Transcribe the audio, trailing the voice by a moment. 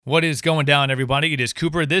What is going down, everybody? It is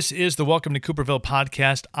Cooper. This is the Welcome to Cooperville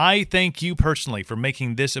podcast. I thank you personally for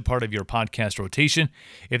making this a part of your podcast rotation.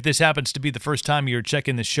 If this happens to be the first time you're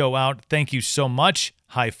checking the show out, thank you so much.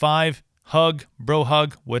 High five, hug, bro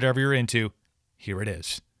hug, whatever you're into. Here it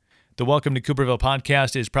is. The Welcome to Cooperville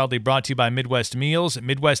podcast is proudly brought to you by Midwest Meals.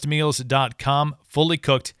 MidwestMeals.com. Fully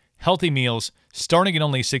cooked, healthy meals starting at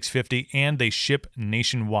only $6.50, and they ship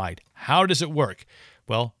nationwide. How does it work?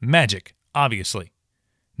 Well, magic, obviously.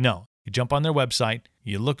 No, you jump on their website,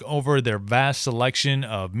 you look over their vast selection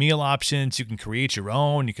of meal options, you can create your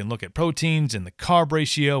own, you can look at proteins and the carb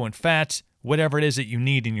ratio and fats, whatever it is that you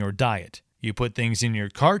need in your diet. You put things in your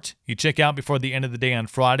cart, you check out before the end of the day on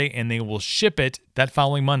Friday, and they will ship it that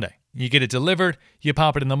following Monday. You get it delivered, you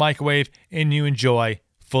pop it in the microwave, and you enjoy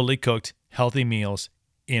fully cooked, healthy meals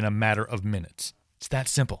in a matter of minutes. It's that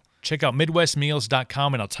simple. Check out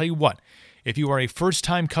MidwestMeals.com, and I'll tell you what, if you are a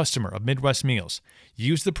first-time customer of Midwest Meals,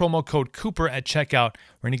 use the promo code Cooper at checkout.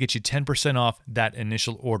 We're going to get you 10% off that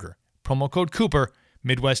initial order. Promo code Cooper,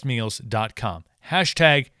 MidwestMeals.com.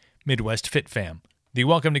 Hashtag MidwestFitFam. The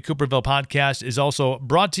Welcome to Cooperville podcast is also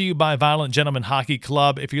brought to you by Violent Gentlemen Hockey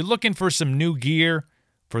Club. If you're looking for some new gear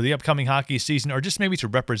for the upcoming hockey season, or just maybe to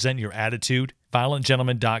represent your attitude,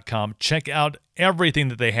 ViolentGentlemen.com. Check out everything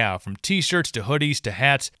that they have, from t-shirts to hoodies to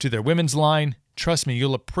hats to their women's line. Trust me,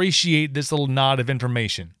 you'll appreciate this little nod of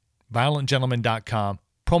information. ViolentGentlemen.com.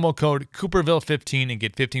 Promo code Cooperville15 and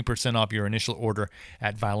get 15% off your initial order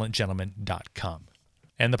at ViolentGentlemen.com.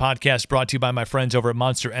 And the podcast brought to you by my friends over at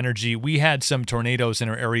Monster Energy. We had some tornadoes in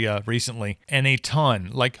our area recently, and a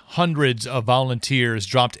ton, like hundreds of volunteers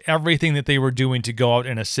dropped everything that they were doing to go out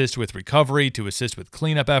and assist with recovery, to assist with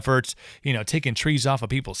cleanup efforts, taking trees off of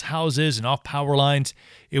people's houses and off power lines.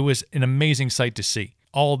 It was an amazing sight to see.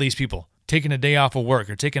 All these people taking a day off of work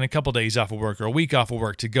or taking a couple days off of work or a week off of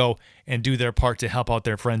work to go and do their part to help out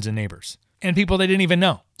their friends and neighbors. And people they didn't even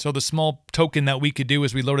know. So the small token that we could do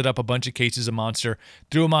is we loaded up a bunch of cases of Monster,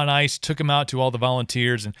 threw them on ice, took them out to all the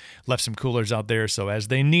volunteers, and left some coolers out there. So as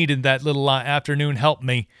they needed that little afternoon help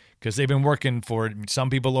me, because they've been working for some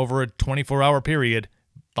people over a 24-hour period,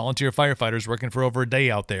 volunteer firefighters working for over a day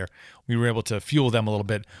out there, we were able to fuel them a little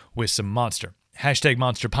bit with some Monster. Hashtag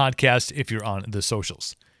Monster Podcast if you're on the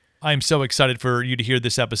socials. I'm so excited for you to hear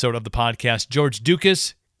this episode of the podcast. George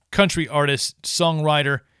Dukas, country artist,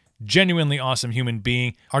 songwriter, genuinely awesome human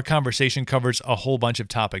being. Our conversation covers a whole bunch of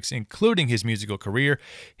topics, including his musical career,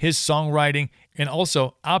 his songwriting, and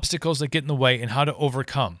also obstacles that get in the way and how to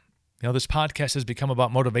overcome. This podcast has become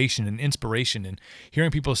about motivation and inspiration and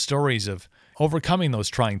hearing people's stories of overcoming those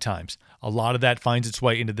trying times. A lot of that finds its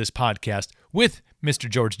way into this podcast with Mr.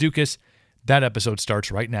 George Dukas. That episode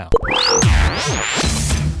starts right now.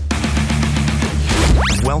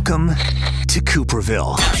 Welcome to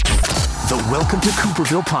Cooperville. The Welcome to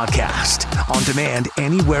Cooperville podcast. On demand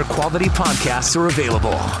anywhere quality podcasts are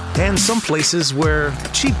available. And some places where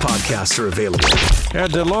cheap podcasts are available.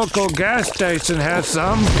 And the local gas station has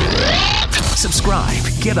some. Subscribe,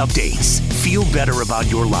 get updates, feel better about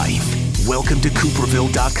your life. Welcome to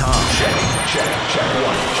Cooperville.com. Check.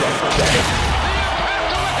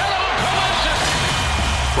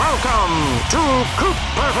 Welcome to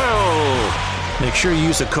Cooperville. Make sure you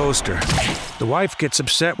use a coaster. The wife gets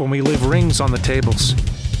upset when we leave rings on the tables.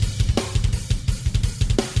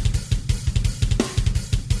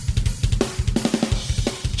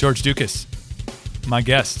 George Dukas, my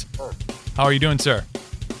guest. Sure. How are you doing, sir?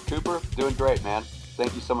 Cooper, doing great, man.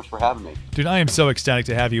 Thank you so much for having me. Dude, I am so ecstatic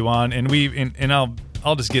to have you on, and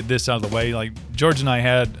I'll just get this out of the way. Like, George and I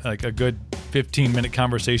had like a good 15-minute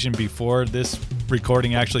conversation before this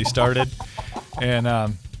recording actually started, and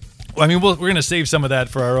we're going to save some of that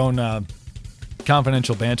for our own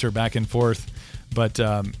confidential banter back and forth, but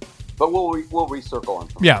we'll recircle on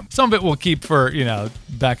some. Yeah, some of it we'll keep for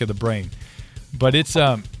back of the brain, but it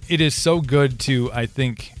is so good to, I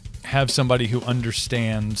think, have somebody who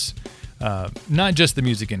understands not just the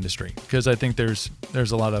music industry, because I think there's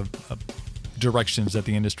a lot of directions that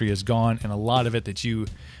the industry has gone, and a lot of it that you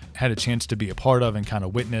had a chance to be a part of and kind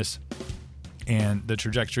of witness. And the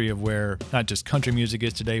trajectory of where not just country music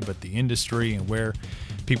is today, but the industry and where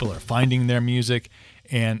people are finding their music.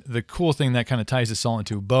 And the cool thing that kind of ties this all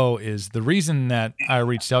into a bow is the reason that I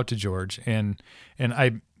reached out to George. And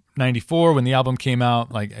I, 94, when the album came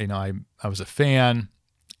out, I was a fan,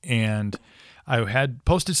 and I had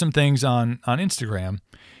posted some things on Instagram.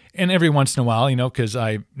 And every once in a while, because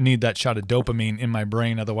I need that shot of dopamine in my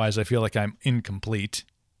brain, otherwise I feel like I'm incomplete.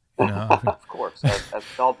 Of course, as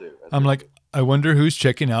we all do. I wonder who's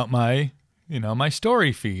checking out my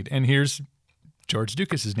story feed. And here's George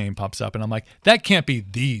Dukas's name pops up, and I'm like, that can't be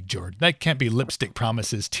the George. That can't be Lipstick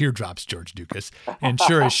Promises, Teardrops George Dukas. And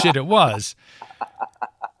sure as shit, it was.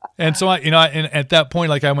 And so and at that point,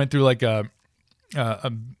 like I went through like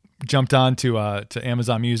jumped on to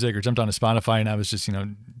Amazon Music or jumped on to Spotify, and I was just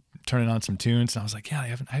turning on some tunes, and I was like, yeah, I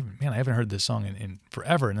haven't heard this song in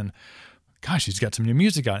forever. And then, gosh, he's got some new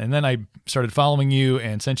music on. And then I started following you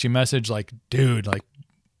and sent you a message like, dude, like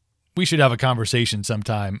we should have a conversation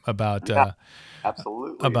sometime about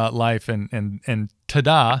absolutely about life. And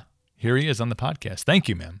ta-da, here he is on the podcast. Thank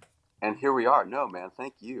you, man. And here we are. No, man,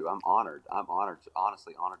 thank you. I'm honored.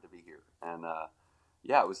 Honestly honored to be here. And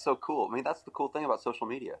yeah, it was so cool. I mean, that's the cool thing about social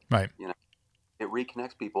media. Right. It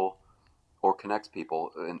reconnects people or connects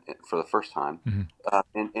people for the first time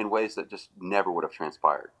in ways that just never would have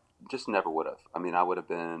transpired. Just never would have. I mean, I would have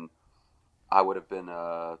been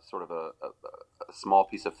sort of a small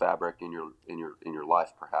piece of fabric in your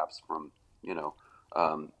life, perhaps from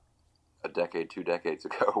a decade, 2 decades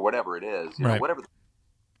ago, or whatever it is, right. Whatever.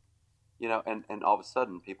 And all of a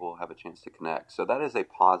sudden people have a chance to connect. So that is a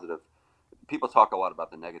positive. People talk a lot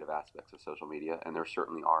about the negative aspects of social media, and there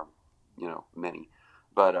certainly are, many,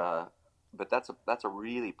 but that's a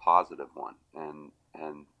really positive one. And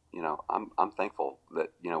I'm thankful that,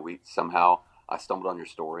 I stumbled on your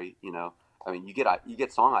story, I mean, you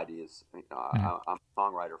get song ideas. I'm a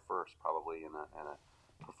songwriter first, probably, and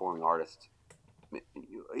a performing artist.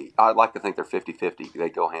 I like to think they're 50-50. They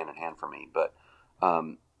go hand in hand for me, but,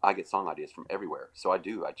 I get song ideas from everywhere. So I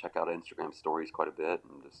check out Instagram stories quite a bit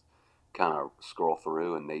and just kind of scroll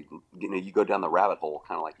through, and you go down the rabbit hole,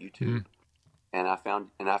 kind of like YouTube. And I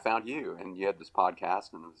found you, and you had this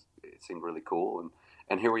podcast, and it seemed really cool.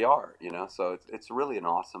 And here we are, so it's really an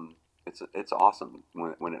awesome, it's awesome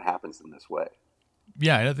when it happens in this way.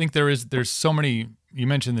 Yeah. I think there's so many, you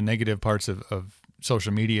mentioned the negative parts of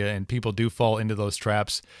social media, and people do fall into those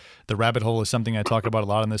traps. The rabbit hole is something I talk about a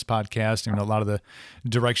lot on this podcast. A lot of the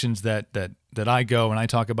directions that I go when I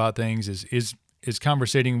talk about things is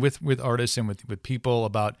conversating with artists and with people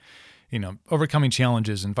about, overcoming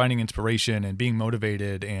challenges and finding inspiration and being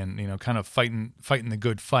motivated and, kind of fighting the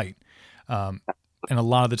good fight. And a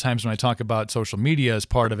lot of the times when I talk about social media as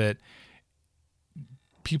part of it,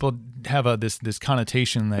 people have this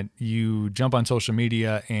connotation that you jump on social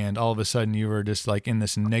media and all of a sudden you are just like in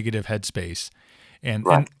this negative headspace, and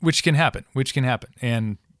which can happen.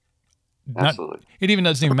 And it even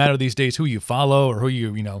doesn't even matter these days who you follow or who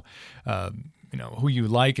who you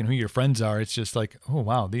like and who your friends are. It's just like, oh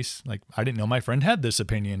wow, I didn't know my friend had this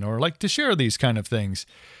opinion or like to share these kind of things.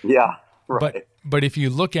 Yeah. Right. But if you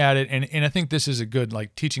look at it, and I think this is a good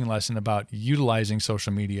teaching lesson about utilizing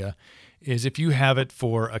social media, is if you have it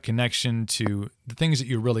for a connection to the things that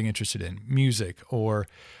you're really interested in, music or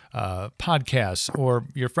podcasts or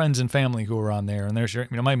your friends and family who are on there. And there's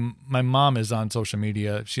my mom is on social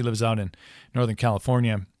media. She lives out in Northern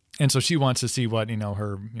California. And so she wants to see what,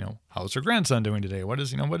 how's her grandson doing today? What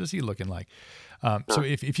is he looking like? So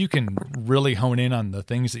if you can really hone in on the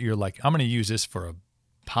things that you're like, I'm going to use this for a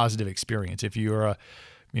positive experience. If you're a,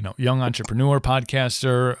 young entrepreneur,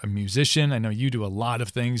 podcaster, a musician, I know you do a lot of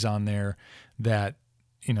things on there that,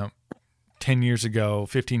 10 years ago,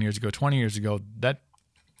 15 years ago, 20 years ago,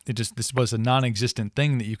 this was a non-existent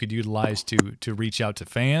thing that you could utilize to reach out to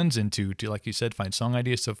fans and to, like you said, find song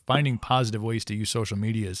ideas. So finding positive ways to use social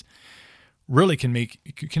media really can make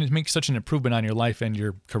such an improvement on your life and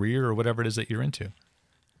your career or whatever it is that you're into.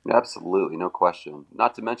 Absolutely. No question.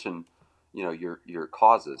 Not to mention, your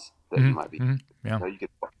causes that you might be, Yeah. You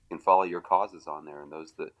can follow your causes on there, and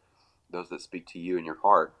those that speak to you in your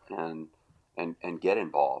heart, and get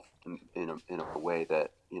involved in a way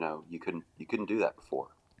that, you couldn't do that before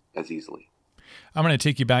as easly. I'm going to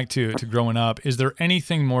take you back to growing up. Is there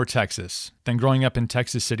anything more Texas than growing up in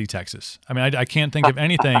Texas City, Texas? I mean, I can't think of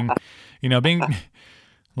anything, being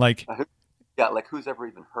like, yeah, like who's ever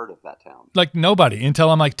even heard of that town? Like nobody, until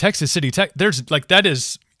I'm like Texas City, there's like, that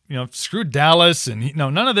is, screw Dallas and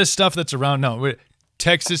none of this stuff that's around. No,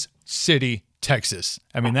 Texas City, Texas.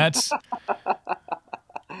 I mean, that's.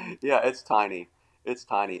 Yeah, it's tiny.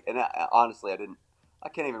 And honestly, I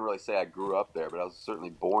can't even really say I grew up there, but I was certainly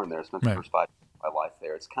born there. Spent the first 5 years of my life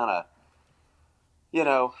there. It's kind of,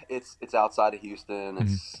 it's outside of Houston.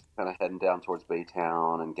 It's kind of heading down towards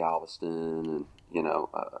Baytown and Galveston, and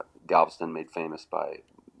Galveston made famous by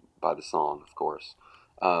the song, of course.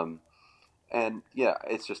 And yeah,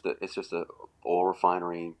 it's just a oil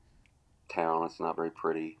refinery town. It's not very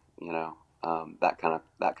pretty, that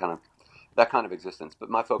kind of existence. But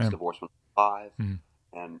my folks divorced when I was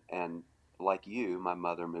 5, and like you, my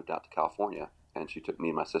mother moved out to California, and she took me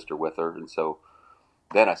and my sister with her. And so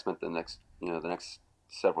then I spent the next the next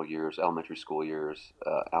several years, elementary school years,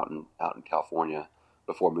 out in California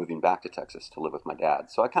before moving back to Texas to live with my dad.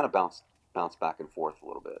 So I kind of bounced back and forth a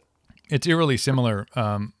little bit. It's eerily similar,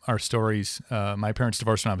 our stories. My parents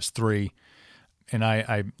divorced when I was 3, and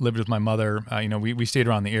I lived with my mother. We stayed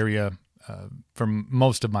around the area for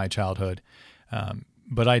most of my childhood,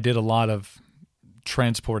 but I did a lot of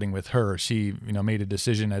transporting with her. She, made a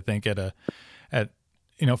decision, I think,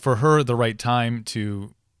 for her, the right time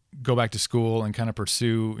to go back to school and kind of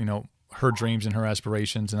pursue, her dreams and her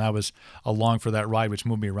aspirations. And I was along for that ride, which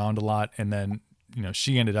moved me around a lot. And then,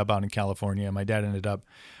 she ended up out in California, and my dad ended up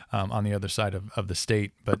on the other side of the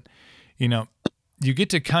state. But, you get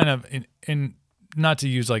to kind of, and not to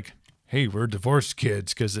use like, hey, we're divorced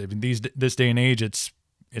kids, because this day and age, it's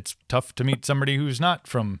tough to meet somebody who's not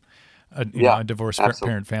from a divorced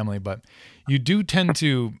parent family. But you do tend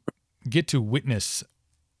to get to witness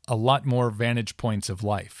a lot more vantage points of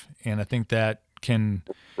life. And I think that can,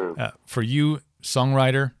 for you,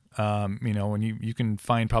 songwriter, when you can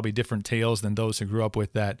find probably different tales than those who grew up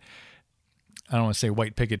with that, I don't want to say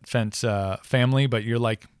white picket fence family, but you're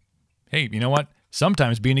like, hey, you know what?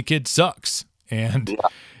 Sometimes being a kid sucks. And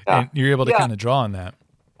and you're able to kind of draw on that.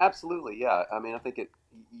 Absolutely, yeah. I mean, I think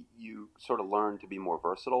you sort of learn to be more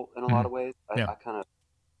versatile in a lot of ways. I kind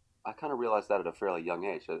of realized that at a fairly young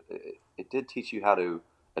age. It did teach you how to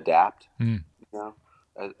adapt,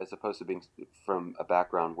 as opposed to being from a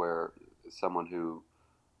background where someone who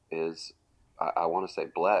is, I want to say,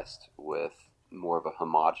 blessed with more of a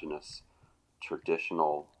homogenous,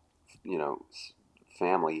 traditional,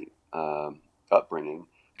 family upbringing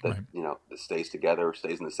that that stays together,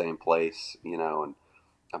 stays in the same place, and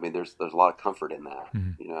I mean, there's a lot of comfort in that,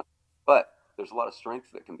 but there's a lot of strength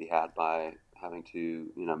that can be had by having to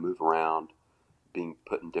move around, being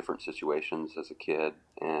put in different situations as a kid,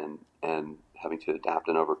 and having to adapt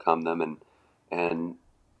and overcome them and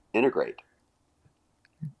integrate.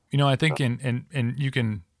 I think, and you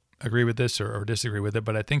can agree with this or disagree with it,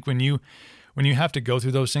 but I think when you have to go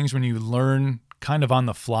through those things, when you learn kind of on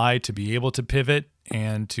the fly to be able to pivot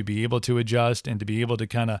and to be able to adjust and to be able to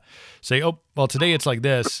kind of say, oh, well, today it's like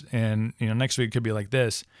this, and next week it could be like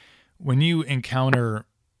this. When you encounter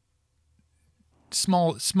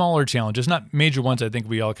smaller challenges, not major ones, I think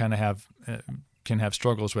we all kind of have can have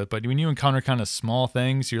struggles with, but when you encounter kind of small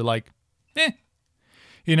things, you're like,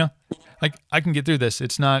 like I can get through this.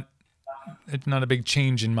 It's not a big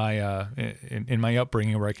change in my in my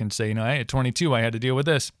upbringing where I can say, hey, at 22 I had to deal with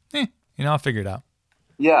this. I'll figure it out.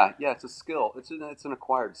 Yeah, it's a skill. It's an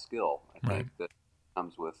acquired skill, I think, that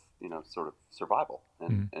comes with sort of survival,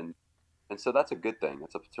 and so that's a good thing.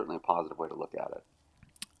 It's certainly a positive way to look at it.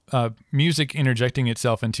 Music interjecting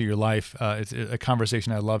itself into your life, it's a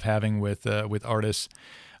conversation I love having with artists,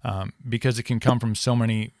 because it can come from so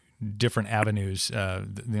many different avenues.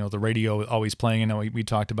 The radio always playing. We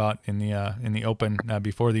talked about in the open,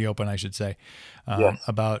 before the open, I should say,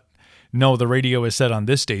 about the radio is set on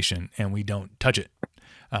this station and we don't touch it.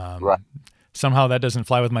 Somehow that doesn't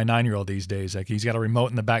fly with my 9-year-old these days. Like, he's got a remote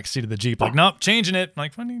in the back seat of the Jeep. Like, nope, changing it. I'm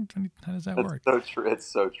like, how does that work? So true. It's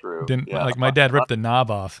so true. Like, my dad ripped the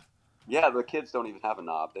knob off. Yeah, the kids don't even have a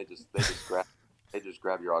knob. They just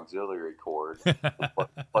grab your auxiliary cord and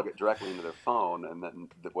plug it directly into their phone, and then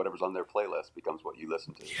whatever's on their playlist becomes what you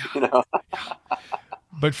listen to.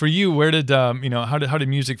 But for you, where did how did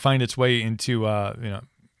music find its way into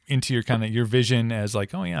into your kind of your vision as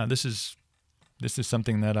like, oh yeah, this is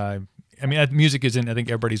something that I mean, music isn't, I think,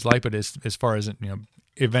 everybody's life, but as far as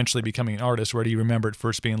eventually becoming an artist, where do you remember it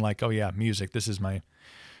first being like, oh yeah, music, this is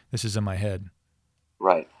in my head?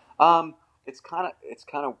 Right. It's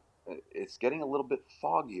getting a little bit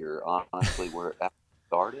foggier, honestly, where it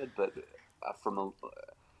started, but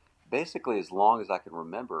basically as long as I can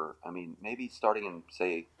remember, I mean, maybe starting in,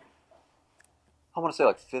 I want to say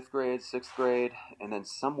like 5th grade, 6th grade, and then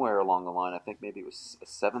somewhere along the line, I think maybe it was a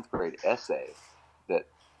 7th grade essay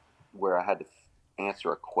where I had to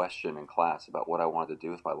answer a question in class about what I wanted to do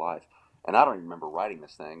with my life. And I don't even remember writing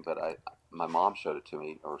this thing, but my mom showed it to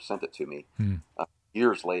me, or sent it to me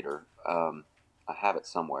years later. I have it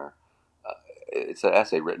somewhere. It's an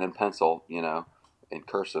essay written in pencil, in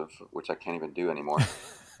cursive, which I can't even do anymore.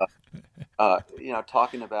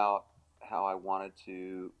 Talking about how I wanted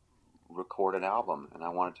to record an album and I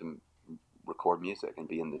wanted to record music and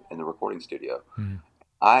be in the recording studio.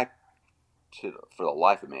 For the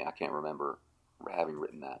life of me, I can't remember having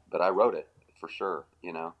written that, but I wrote it for sure,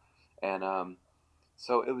 and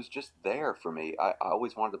so it was just there for me. I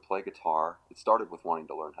always wanted to play guitar. It started with wanting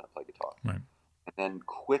to learn how to play guitar. Right. And then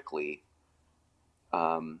quickly,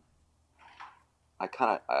 I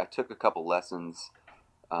took a couple lessons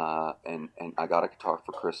and I got a guitar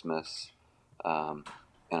for Christmas, and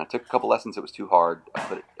I took a couple lessons. It was too hard.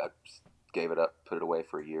 I gave it up, put it away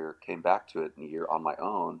for a year, came back to it in a year on my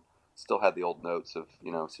own. Still had the old notes of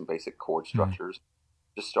some basic chord structures.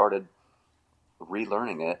 Just started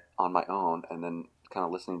relearning it on my own, and then kind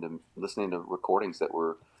of listening to recordings that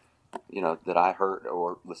were that I heard,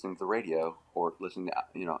 or listening to the radio, or listening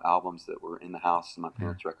to albums that were in the house, my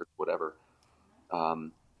parents' records, whatever,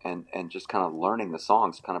 and just kind of learning the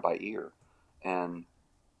songs kind of by ear. And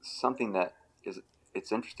something that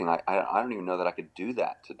it's interesting. I don't even know that I could do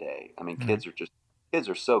that today. I mean, kids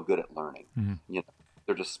are so good at learning.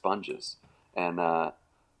 They're just sponges, and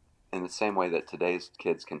in the same way that today's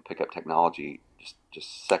kids can pick up technology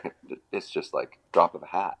just second, it's just like drop of a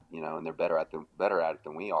hat, and they're better at it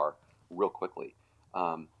than we are real quickly.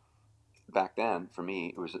 Back then, for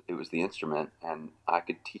me, it was the instrument, and I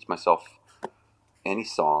could teach myself any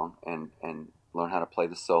song and learn how to play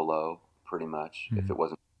the solo pretty much if it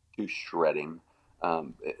wasn't too shredding.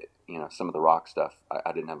 Some of the rock stuff,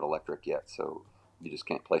 I didn't have an electric yet, so you just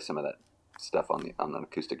can't play some of that stuff on an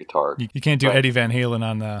acoustic guitar. You can't do Eddie Van Halen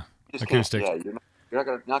on the acoustic. Yeah,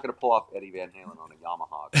 you're not gonna pull off Eddie Van Halen on a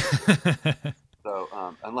Yamaha.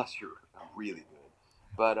 So unless you're really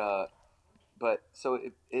good, but so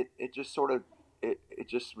it just sort of it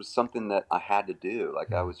just was something that I had to do.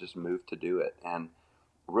 Like I was just moved to do it, and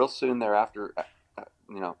real soon thereafter,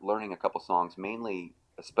 learning a couple songs,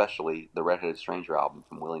 especially the Red-Headed Stranger album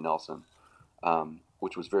from Willie Nelson,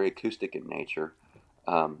 which was very acoustic in nature,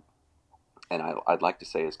 and I'd like to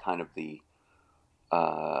say is kind of the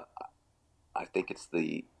I think it's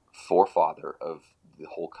the forefather of the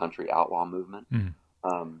whole country outlaw movement,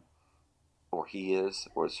 or he is,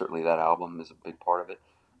 or certainly that album is a big part of it.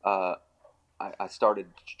 I started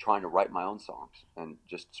trying to write my own songs and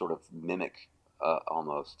just sort of mimic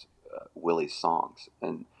almost Willie's songs,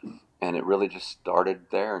 and it really just started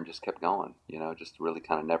there and just kept going. Just really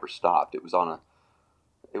kind of never stopped. It was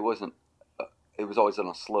always on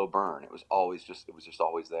a slow burn. It was just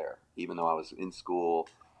always there. Even though I was in school,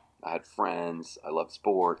 I had friends, I loved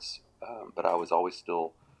sports, but I was always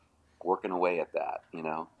still working away at that,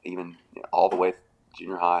 even all the way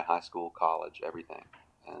junior high, high school, college, everything.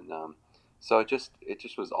 And so it just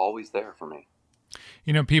was always there for me.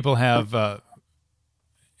 People have a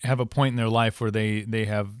point in their life where they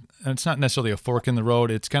have, and it's not necessarily a fork in the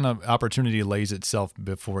road, it's kind of opportunity lays itself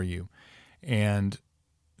before you. And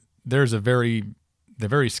there's the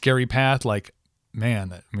very scary path, like,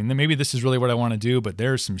 man, I mean, maybe this is really what I want to do, but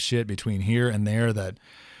there's some shit between here and there that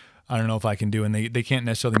I don't know if I can do. And they can't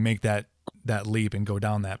necessarily make that leap and go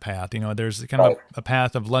down that path. There's kind of a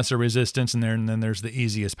path of lesser resistance, and then there's the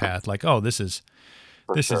easiest path. Like, oh, this is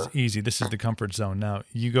easy. This is the comfort zone. Now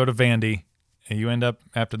you go to Vandy and you end up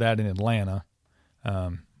after that in Atlanta,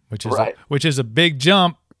 which is a big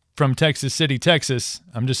jump from Texas City, Texas.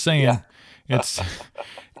 I'm just saying it's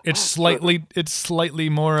slightly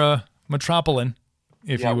more metropolitan,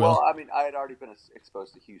 if you will. Well, I mean, I had already been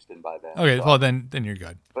exposed to Houston by then. Okay, so well then you're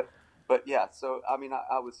good. But yeah, so I mean,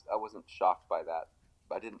 I wasn't shocked by that.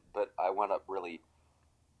 But I went up really.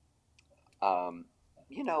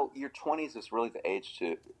 Your 20s is really the age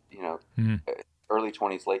to early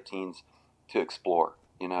 20s, late teens, to explore.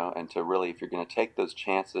 And to really, if you're going to take those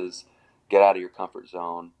chances, get out of your comfort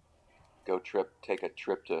zone, take a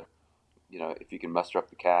trip to, if you can muster up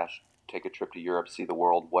the cash, take a trip to Europe, see the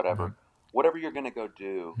world, whatever you're going to go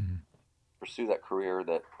do, pursue that career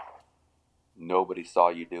that nobody saw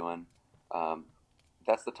you doing.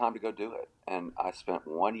 That's the time to go do it. And I spent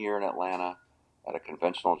 1 year in Atlanta at a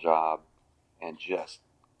conventional job and just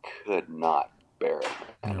could not bear it.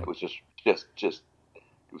 And it was just it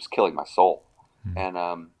was killing my soul. And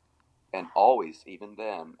always, even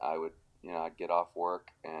then, I would, I'd get off work,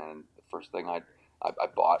 and the first thing I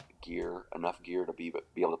bought enough gear to be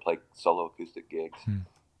able to play solo acoustic gigs.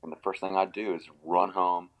 And the first thing I'd do is run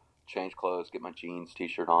home, change clothes, get my jeans,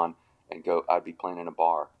 t-shirt on, and go. I'd be playing in a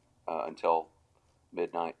bar until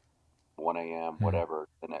midnight, 1 a.m., whatever,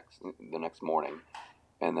 the next morning.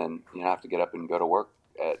 And then I have to get up and go to work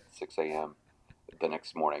at 6 a.m. the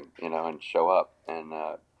next morning, and show up and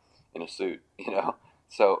in a suit,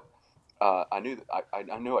 So I knew that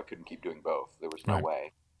I knew I couldn't keep doing both. There was no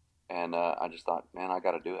way. And I just thought, man, I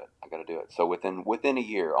got to do it. So within a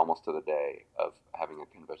year, almost to the day of having a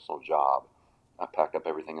conventional job, I packed up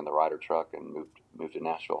everything in the Ryder truck and moved to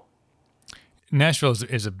Nashville. Nashville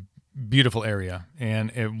is a beautiful area,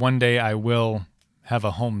 and one day I will have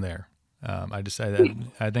a home there. I decided that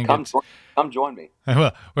I think come join me.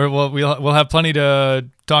 We'll have plenty to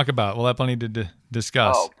talk about. We'll have plenty to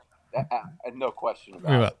discuss. Oh, no question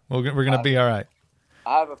about it. We're going to be all right.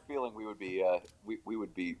 I have a feeling we would be we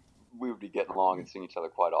would be getting along and seeing each other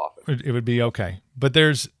quite often. It would be okay. But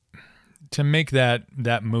there's to make that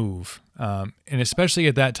move, and especially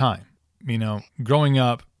at that time, growing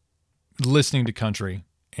up, listening to country,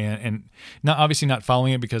 and not obviously not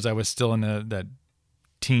following it because I was still in that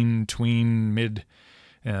tween,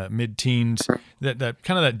 mid-teens, that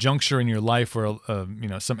kind of that juncture in your life where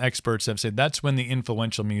some experts have said that's when the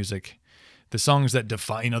influential music, the songs that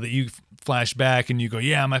define, that you flash back and you go,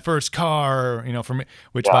 yeah, my first car, for me,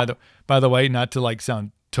 which by the way, not to like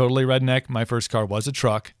sound totally redneck, my first car was a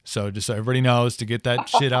truck. So just so everybody knows, to get that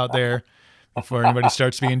shit out there before anybody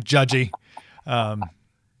starts being judgy.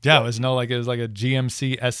 It was like a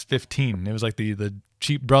GMC S15. It was like the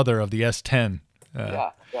cheap brother of the S10.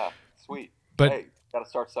 Sweet. But hey, got to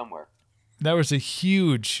start somewhere. That was a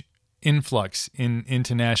huge influx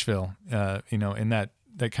into Nashville, in that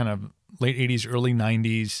kind of late 80s, early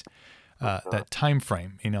 90s, that time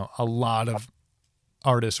frame. A lot of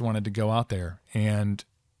artists wanted to go out there. And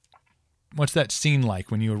what's that scene like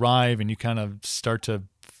when you arrive and you kind of start to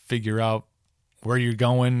figure out where you're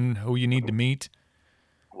going, who you need to meet?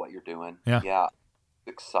 What you're doing. Yeah.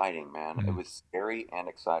 Exciting, man. Mm-hmm. It was scary and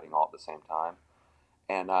exciting all at the same time.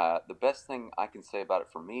 And the best thing I can say about it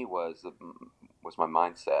for me was my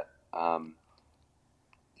mindset. When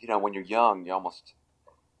you're young,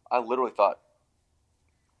 I literally thought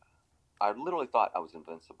I was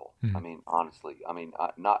invincible. Mm-hmm. I mean, honestly,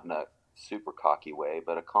 not in a super cocky way,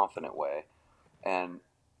 but a confident way. And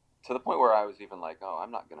to the point where I was even like, oh,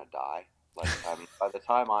 I'm not going to die. Like, by the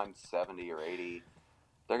time I'm 70 or 80,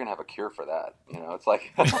 they're going to have a cure for that. It's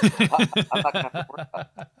like, I'm not going to have to worry about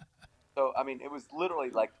it. So, it was literally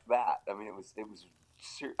like that. It was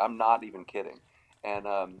I'm not even kidding. And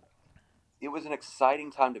it was an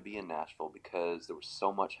exciting time to be in Nashville because there was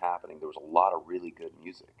so much happening. There was a lot of really good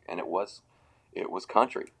music, and it was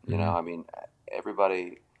country. Mm-hmm.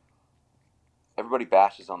 Everybody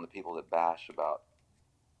bashes on the people that bash about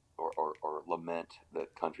or lament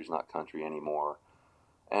that country's not country anymore.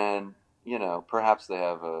 And, perhaps they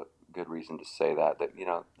have a good reason to say that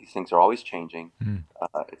these things are always changing. Mm-hmm.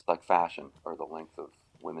 It's like fashion or the length of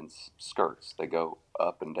women's skirts. They go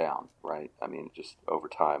up and down, right? Just over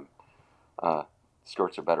time,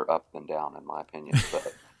 skirts are better up than down, in my opinion.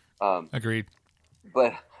 But Agreed.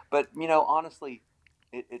 But honestly,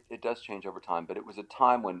 it does change over time. But it was a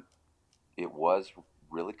time when it was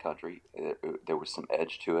really country. There was some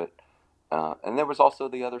edge to it, and there was also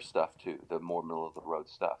the other stuff too, the more middle of the road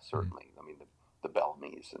stuff. Certainly, Mm-hmm. The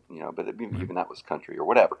Bellamy's, but even that was country or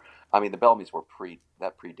whatever. The Bellamy's were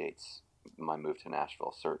predates my move to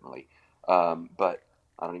Nashville, certainly. But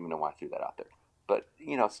I don't even know why I threw that out there. But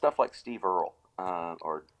stuff like Steve Earle,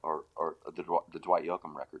 or the Dwight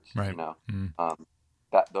Yoakam records, right. Mm-hmm.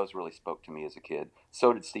 Those really spoke to me as a kid.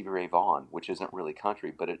 So did Stevie Ray Vaughan, which isn't really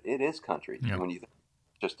country, but it is country. Yeah. When you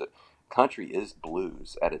think country is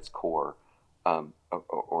blues at its core,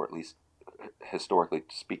 or at least historically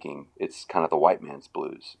speaking, it's kind of the white man's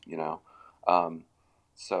blues,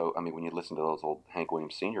 So when you listen to those old Hank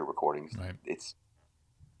Williams Sr. recordings, right. it's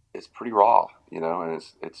pretty raw, and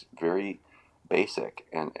it's very basic,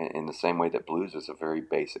 and in the same way that blues is a very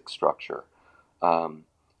basic structure.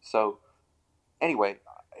 So anyway,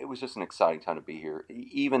 it was just an exciting time to be here.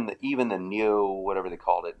 Even the neo, whatever they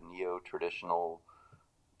called it, neo traditional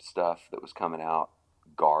stuff that was coming out,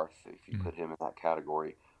 Garth, if you put him in that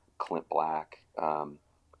category, Clint Black,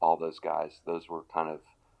 all those guys, those were kind of,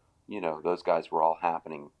 those guys were all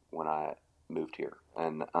happening when I moved here.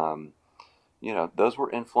 And, those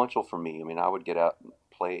were influential for me. I would get out and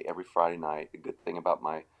play every Friday night. The good thing about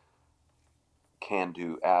my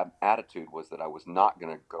can-do attitude was that I was not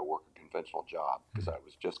going to go work a conventional job because I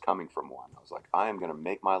was just coming from one. I was like, I am going to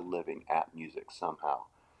make my living at music somehow.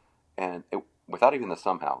 And without even the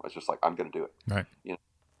somehow, it's just like, I'm going to do it. Right.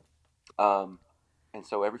 And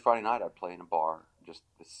so every Friday night I'd play in a bar, just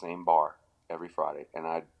the same bar every Friday, and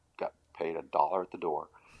I got paid $1 at the door,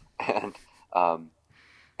 and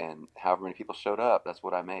however many people showed up, that's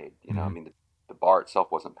what I made. Mm-hmm. The bar itself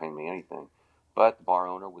wasn't paying me anything, but the bar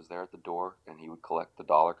owner was there at the door, and he would collect the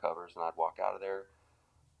dollar covers, and I'd walk out of there.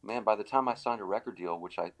 Man, by the time I signed a record deal,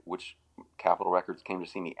 which Capitol Records came to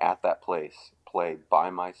see me at that place, played by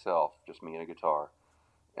myself, just me and a guitar,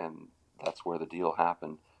 and that's where the deal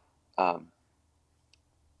happened.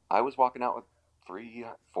 I was walking out with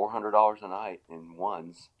 $400 a night in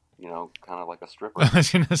ones, kind of like a stripper. I was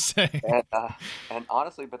gonna say, and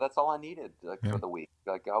honestly, but that's all I needed for the week.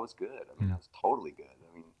 Like, I was good. I was totally good.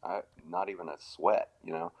 Not even a sweat,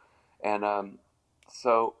 and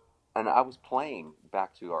so, and I was playing,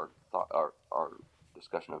 back to our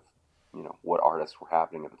discussion of what artists were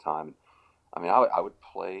happening at the time. I mean, I would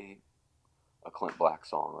play a Clint Black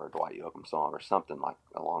song or a Dwight Yoakam song or something like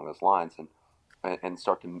along those lines, and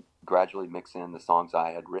start to gradually mix in the songs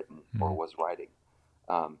I had written or was writing.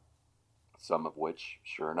 Some of which,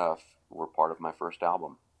 sure enough, were part of my first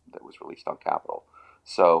album that was released on Capitol.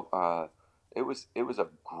 So it was a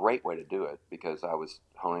great way to do it, because I was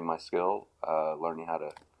honing my skill, learning how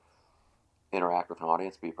to interact with an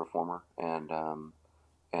audience, be a performer,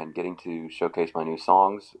 and getting to showcase my new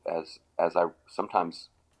songs as I sometimes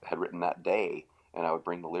had written that day, and I would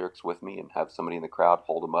bring the lyrics with me and have somebody in the crowd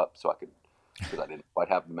hold them up so I could, because I didn't quite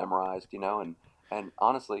have them memorized, and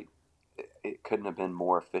honestly, it couldn't have been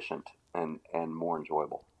more efficient and more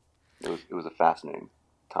enjoyable. It was a fascinating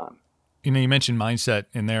time. You mentioned mindset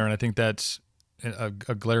in there, and I think that's a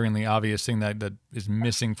glaringly obvious thing that is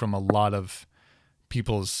missing from a lot of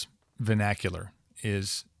people's vernacular,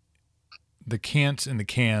 is the can'ts and the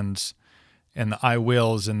cans and the I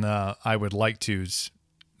wills and the I would like to's.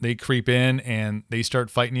 They creep in and they start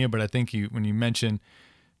fighting you. But I think when you mention,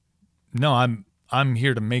 no, I'm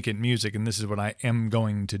here to make it music, and this is what I am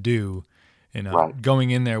going to do, Right.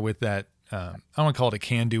 Going in there with that, I don't want to call it a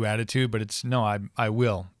can-do attitude, but it's no, I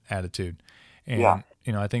will attitude. And, Yeah.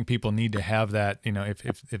 I think people need to have that,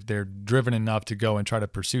 if they're driven enough to go and try to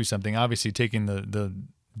pursue something, obviously taking the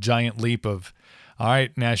giant leap of, all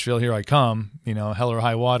right, Nashville, here I come, hell or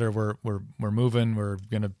high water, we're moving, we're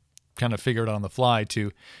going to kind of figure it out on the fly,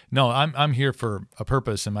 to, no, I'm here for a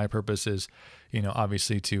purpose. And my purpose is,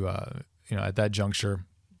 obviously to, at that juncture,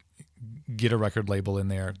 get a record label in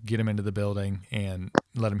there, get them into the building and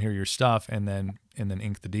let them hear your stuff, and then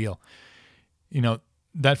ink the deal.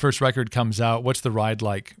 That first record comes out. What's the ride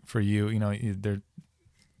like for you? There are a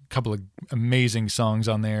couple of amazing songs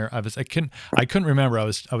on there. I couldn't remember. I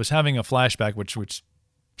was having a flashback, which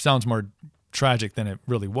sounds more tragic than it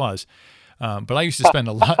really was. But I used to spend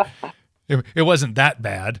a lot. It wasn't that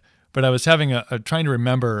bad, but I was having trying to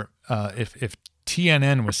remember if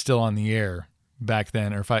TNN was still on the air back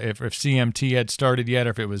then, or if CMT had started yet, or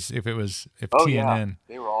if Oh, TNN. yeah.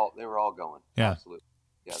 They were all going. Yeah. Absolutely.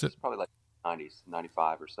 Yeah. So- It's probably like 90s,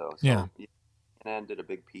 95 or so. Yeah. And did a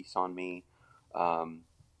big piece on me,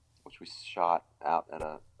 which we shot out at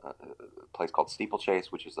a place called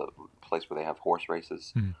Steeplechase, which is a place where they have horse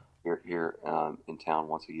races here in town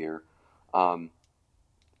once a year.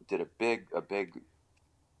 Did a big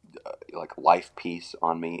like life piece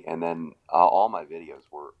on me, and then all my videos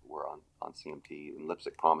were on CMT. And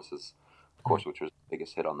Lipstick Promises, of course, which was the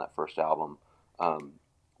biggest hit on that first album,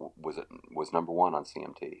 was number one on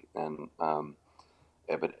CMT. And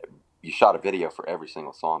but you shot a video for every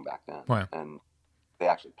single song back then. Wow. And they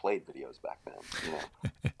actually played videos back then.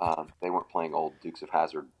 They weren't playing old Dukes of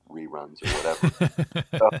Hazzard reruns or whatever.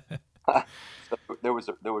 So there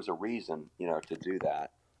was a reason, to do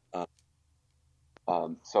that.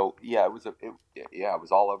 So yeah, it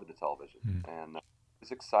was all over the television, and it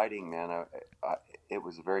was exciting, man. It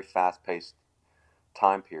was a very fast-paced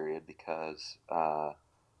time period, because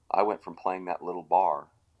I went from playing that little bar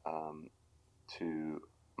to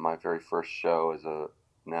my very first show as a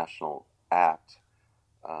national act.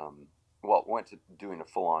 Went to doing a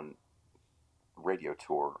full-on radio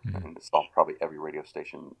tour, and saw probably every radio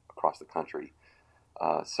station across the country.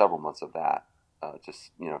 Several months of that,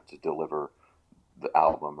 just to deliver the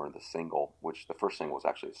album or the single, which the first single was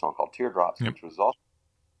actually a song called Teardrops, which was also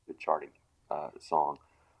a charting song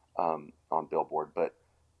on Billboard. But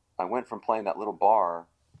I went from playing that little bar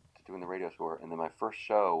to doing the radio tour, and then my first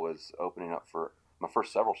show was opening up for my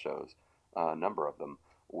first several shows. A number of them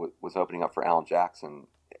was opening up for Alan Jackson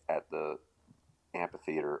at the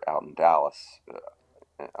amphitheater out in Dallas,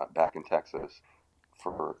 back in Texas,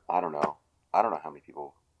 for I don't know how many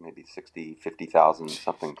people, maybe 60, 50,000,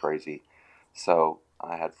 something crazy. So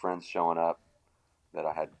I had friends showing up that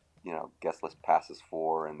I had, guest list passes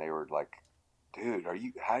for, and they were like, dude,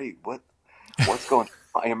 what's going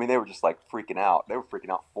on? I mean, they were just like freaking out. They were freaking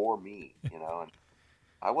out for me, and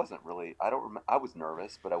I wasn't really, I was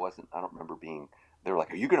nervous, but I don't remember being, they were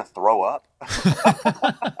like, are you going to throw up?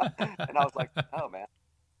 And I was like, no, man,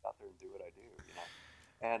 out there and do what I do,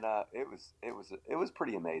 And it was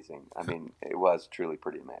pretty amazing. I mean, it was truly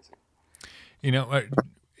pretty amazing.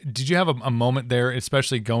 Did you have a moment there,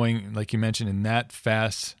 especially going, like you mentioned, in that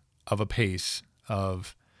fast of a pace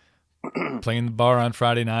of playing the bar on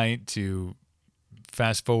Friday night to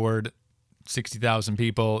fast forward 60,000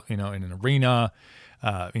 people, in an arena,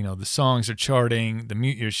 the songs are charting,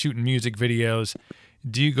 you're shooting music videos.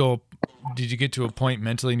 Did you get to a point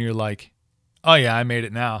mentally and you're like, oh yeah, I made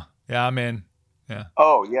it now. Yeah, I'm in. Yeah.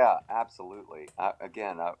 Oh yeah, absolutely.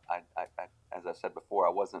 Again, I as I said before, I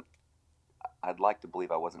wasn't I'd like to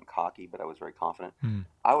believe I wasn't cocky, but I was very confident.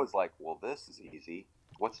 I was like, well, this is easy.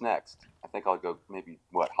 What's next? I think I'll go maybe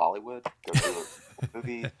Hollywood, go do a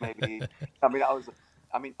movie, maybe.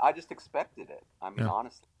 I just expected it.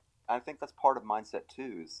 Honestly, I think that's part of mindset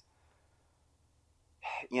too. Is,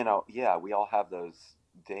 we all have those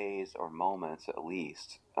days or moments at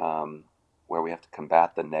least where we have to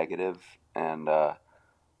combat the negative, and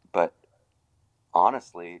but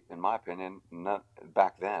honestly, in my opinion,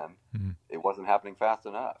 back then, it wasn't happening fast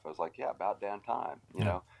enough. I was like, yeah, about damn time, you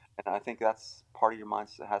know. And I think that's part of your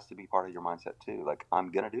mindset. Has to be part of your mindset too. Like,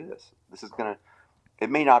 I'm gonna do this. It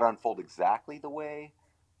may not unfold exactly the way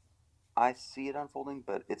I see it unfolding,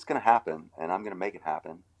 but it's gonna happen, and I'm gonna make it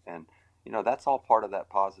happen. And that's all part of that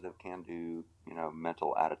positive can-do,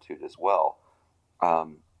 mental attitude as well.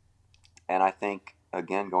 And I think,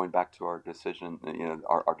 again, going back to our decision,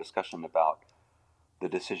 our discussion about the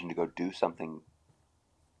decision to go do something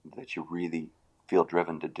that you really feel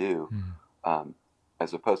driven to do,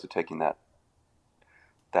 as opposed to taking that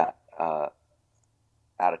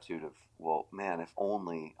attitude of, well, man, if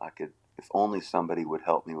only somebody would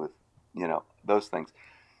help me with, those things.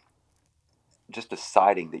 Just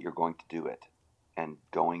deciding that you're going to do it, and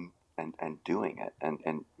going and doing it,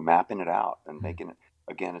 and mapping it out, and making it.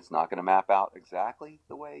 Again, it's not going to map out exactly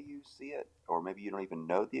the way you see it, or maybe you don't even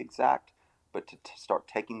know the exact, but to start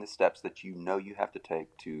taking the steps that you have to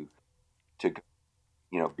take to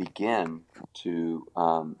begin to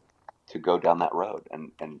go down that road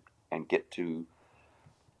and get to,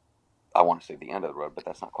 I want to say the end of the road, but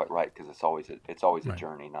that's not quite right, because it's always a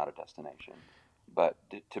journey, not a destination. But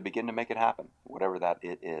to begin to make it happen, whatever that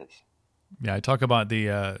it is. Yeah, I talk about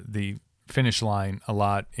the finish line a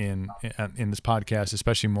lot in this podcast,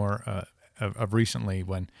 especially more of recently,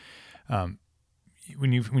 when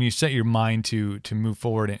you set your mind to move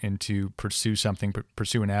forward and to pursue something,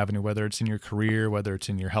 pursue an avenue, whether it's in your career, whether it's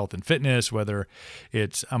in your health and fitness, whether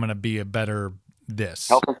it's I'm going to be a better this.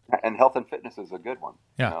 Health and fitness is a good one.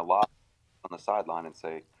 Yeah, a lot on the sideline and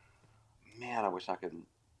say, man, I wish I could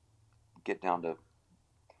get down to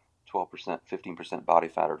 12%, 15% body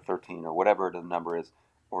fat, or 13, or whatever the number is,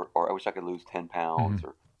 or I wish I could lose 10 pounds,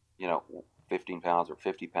 or 15 pounds, or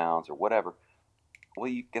 50 pounds, or whatever.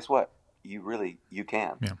 Well, guess what? You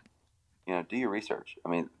can. Yeah. Do your research.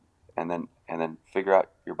 And then figure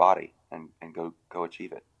out your body and go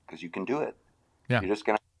achieve it, because you can do it. Yeah. You're just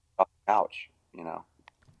gonna off the couch.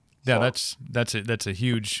 Yeah, so. that's a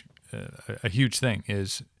huge thing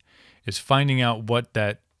is finding out what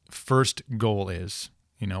that first goal is.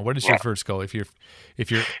 What is your first goal? If your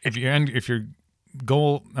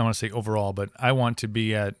goal, I want to say overall, but I want to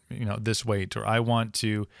be at this weight, or I want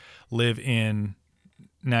to live in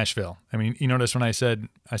Nashville. You notice when I said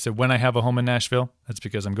when I have a home in Nashville, that's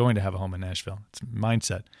because I'm going to have a home in Nashville. It's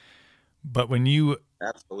mindset. But when you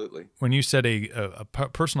set a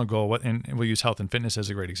personal goal, and we'll use health and fitness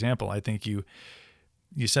as a great example, I think you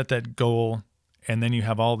set that goal, and then you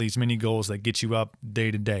have all these mini goals that get you up day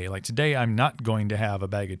to day. Like today, I'm not going to have a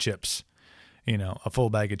bag of chips, a full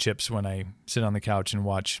bag of chips when I sit on the couch and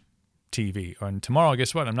watch TV. And tomorrow,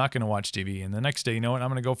 guess what? I'm not going to watch TV. And the next day, I'm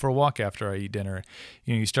going to go for a walk after I eat dinner.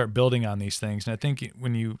 You start building on these things. And I think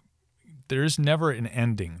there's never an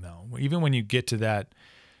ending, though. Even when you get to that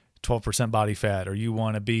 12% body fat, or you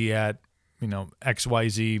want to be at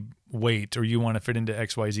XYZ weight, or you want to fit into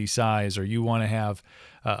XYZ size, or you want to have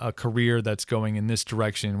a career that's going in this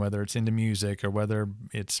direction, whether it's into music or whether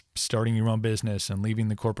it's starting your own business and leaving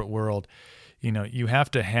the corporate world, you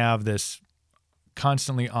have to have this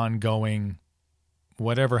constantly ongoing,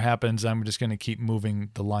 whatever happens, I'm just going to keep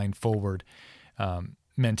moving the line forward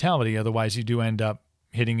mentality. Otherwise, you do end up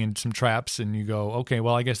hitting in some traps, and you go, okay,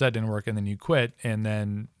 well, I guess that didn't work, and then you quit, and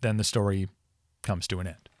then the story comes to an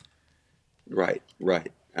end. Right.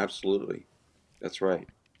 Absolutely. That's right.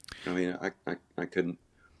 I couldn't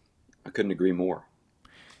agree more.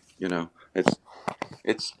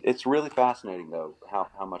 It's really fascinating, though,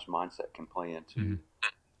 how much mindset can play into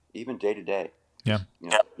even day to day. Yeah.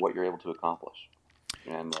 What you're able to accomplish.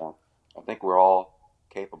 And I think we're all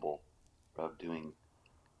capable of doing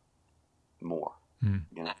more. And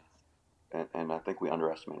I think we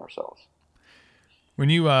underestimate ourselves. When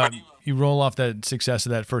you roll off that success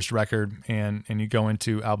of that first record and you go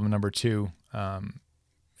into album number 2,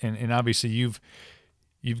 and obviously you've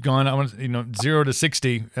gone 0 to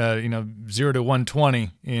 60, 0 to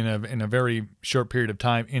 120 in a very short period of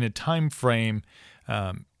time, in a time frame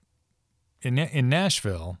in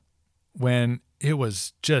Nashville when it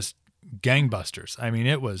was just gangbusters.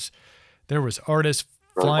 There was artists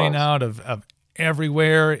flying out of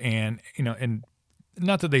everywhere, and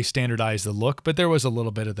not that they standardized the look, but there was a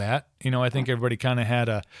little bit of that. I think everybody kind of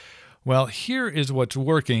had well, here is what's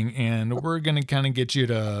working, and we're going to kind of get you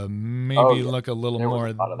to maybe look a little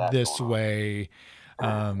more this way.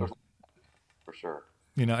 For sure.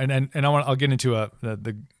 I'll get into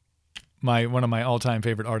one of my all-time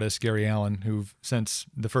favorite artists, Gary Allan, who since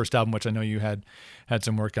the first album, which I know you had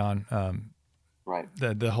some work on, right,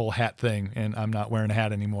 the whole hat thing, and I'm not wearing a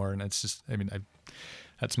hat anymore, and it's just,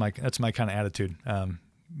 that's my kind of attitude.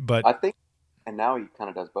 But I think, and now he kind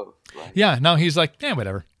of does both, right? Yeah, now he's like,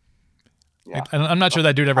 whatever. Yeah. I'm not sure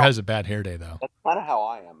that dude ever has a bad hair day, though. That's kind of how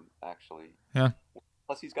I am, actually. Yeah.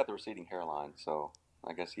 Plus, he's got the receding hairline, so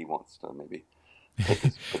I guess he wants to maybe take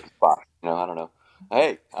his spot. I don't know.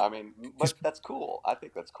 Hey, but that's cool. I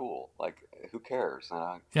think that's cool. Like, who cares?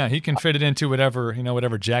 Yeah, he can fit it into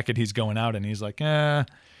whatever jacket he's going out in. He's like,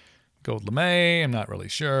 gold lame. I'm not really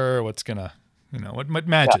sure what's gonna, what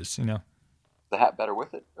matches. Yeah. The hat better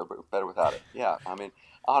with it or better without it? Yeah.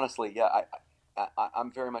 Honestly, yeah.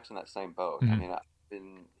 I'm very much in that same boat. Mm-hmm. I've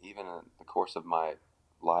been, even in the course of my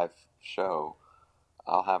live show,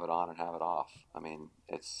 I'll have it on and have it off.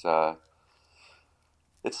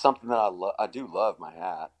 It's something that I love. I do love my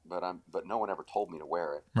hat, but no one ever told me to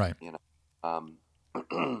wear it. Right.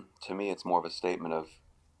 To me, it's more of a statement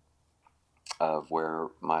of where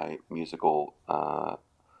my musical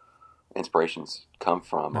inspirations come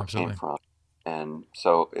from or Absolutely. came from, and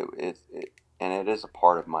so it is a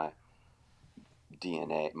part of my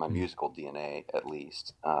DNA, my musical DNA, at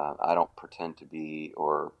least. I don't pretend to be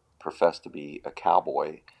or profess to be a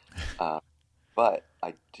cowboy, but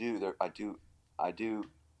I do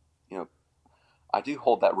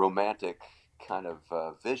hold that romantic kind of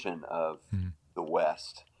vision of the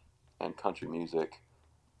West and country music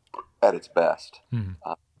at its best.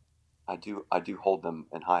 I do hold them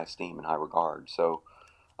in high esteem and high regard. So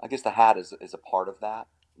I guess the hat is a part of that,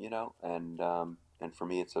 and for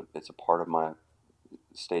me, it's a part of my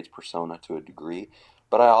stage persona to a degree,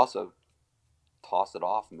 but I also toss it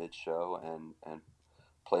off mid-show and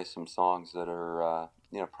play some songs that are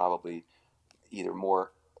probably either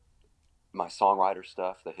more my songwriter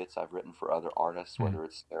stuff, the hits I've written for other artists, whether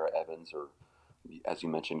it's Sarah Evans or, as you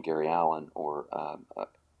mentioned, Gary Allan or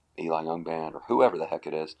Eli Young Band or whoever the heck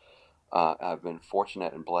it is. I've been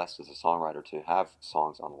fortunate and blessed as a songwriter to have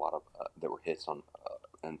songs on a lot of that were hits on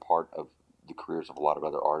and part of the careers of a lot of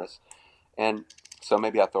other artists. And so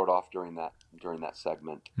maybe I throw it off during that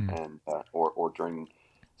segment, and or during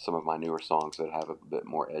some of my newer songs that have a bit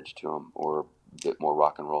more edge to them, or a bit more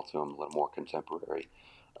rock and roll to them, a little more contemporary.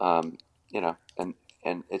 And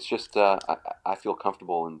it's just I feel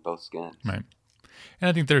comfortable in both skins. Right. And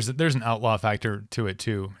I think there's an outlaw factor to it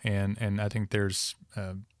too, and I think there's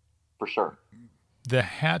for sure the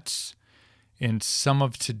hats in some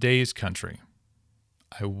of today's country,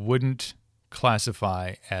 I wouldn't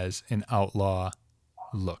classify as an outlaw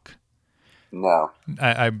look. No,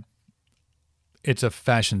 it's a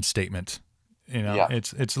fashion statement. Yeah.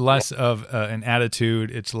 It's less of an attitude.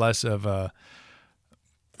 It's less of a.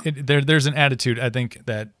 There's an attitude, I think,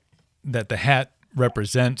 that the hat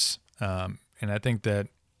represents, and I think that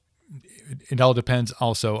it all depends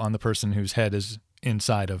also on the person whose head is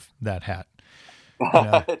inside of that hat.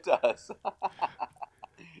 It does.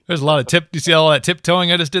 There's a lot of tip. You see all that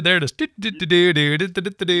tiptoeing I just did there? Just do. You did it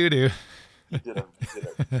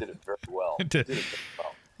very well.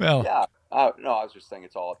 Well, yeah. No, I was just saying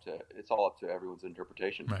it's all up to everyone's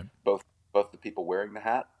interpretation. Right. Both the people wearing the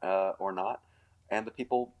hat or not, and the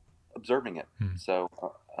people observing it. So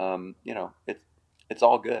it's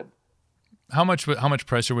all good. How much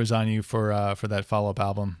pressure was on you for that follow-up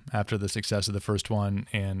album after the success of the first one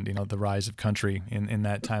and the rise of country in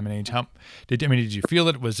that time and age? Did you feel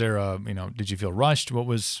it? Was there did you feel rushed? What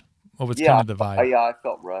was kind of the vibe? I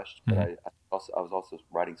felt rushed, but I was also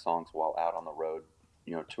writing songs while out on the road,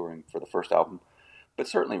 touring for the first album, but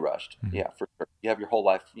certainly rushed. Yeah, for sure. You have your whole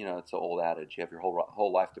life, it's an old adage. You have your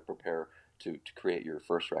whole life to prepare to create your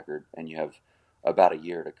first record, and you have about a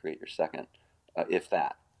year to create your second, if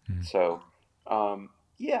that. So,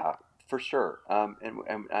 yeah, for sure. And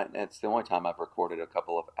it's the only time I've recorded a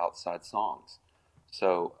couple of outside songs.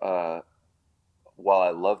 So, while I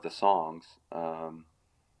love the songs, the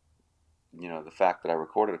fact that I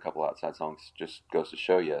recorded a couple outside songs just goes to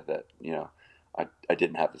show you that, I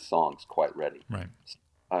didn't have the songs quite ready. Right.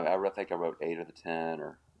 I think I wrote 8 of the 10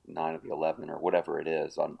 or 9 of the 11 or whatever it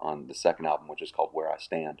is on the second album, which is called Where I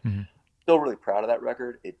Stand. Still really proud of that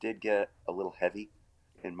record. It did get a little heavy,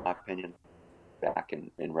 in my opinion, back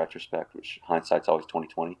in retrospect, which hindsight's always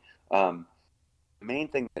 20/20. The main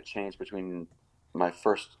thing that changed between my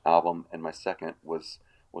first album and my second was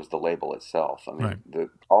was the label itself. I mean, Right.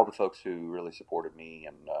 all the folks who really supported me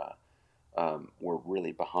and were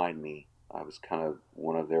really behind me. I was kind of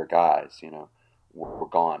one of their guys, were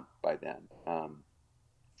gone by then.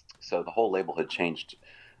 So the whole label had changed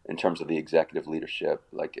in terms of the executive leadership.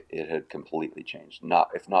 Like, it had completely changed,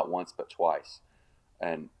 if not once, but twice.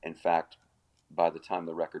 And in fact, by the time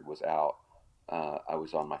the record was out, I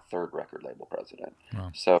was on my third record label president.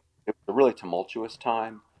 Wow. So it was a really tumultuous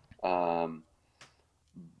time.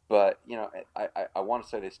 But, I want to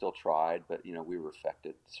say they still tried, but, we were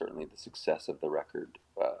affected. Certainly the success of the record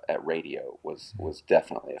at radio was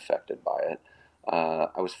definitely affected by it.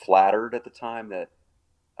 I was flattered at the time that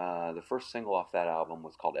the first single off that album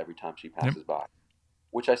was called Every Time She Passes By,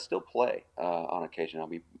 which I still play on occasion.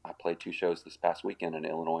 I played 2 shows this past weekend in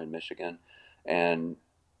Illinois and Michigan, and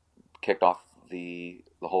kicked off the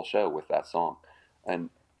whole show with that song. And,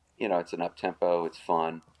 it's an up-tempo, it's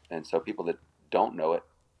fun, and so people that don't know it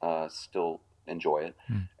still enjoy it.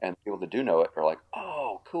 And people that do know it are like,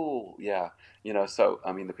 oh, cool, yeah. So,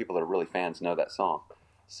 I mean, the people that are really fans know that song.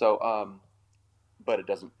 So, but it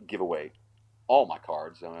doesn't give away all my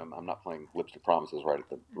cards. I'm not playing Lips to Promises right at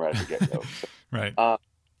the get-go. So, Right.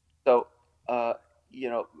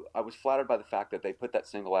 I was flattered by the fact that they put that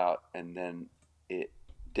single out and then it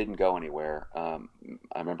didn't go anywhere. I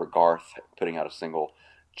remember Garth putting out a single,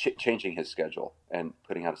 changing his schedule and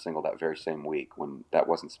putting out a single that very same week when that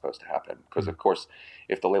wasn't supposed to happen. Because, of course,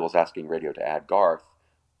 if the label's asking radio to add Garth,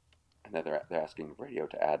 and then they're asking radio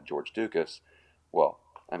to add George Dukas, well,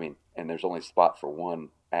 I mean, and there's only a spot for one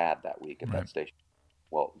ad that week at that station.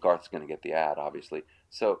 Well, Garth's going to get the ad, obviously.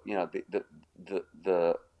 So,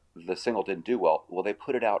 the single didn't do well. Well, they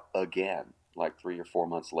put it out again, like 3 or 4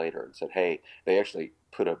 months later, and said, hey, they actually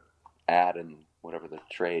put a ad in whatever the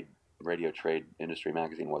radio trade industry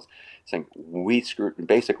magazine was, saying,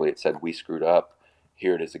 basically it said, we screwed up,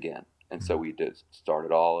 here it is again. And so we did start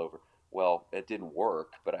it all over. Well, it didn't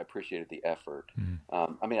work, but I appreciated the effort.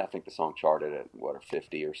 I think the song charted at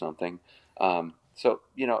 50 or something. So,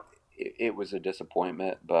 it was a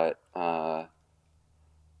disappointment, but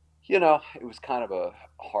it was kind of a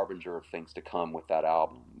harbinger of things to come with that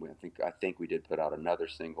album. I think we did put out another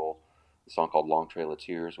single, a song called Long Trail of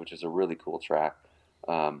Tears, which is a really cool track,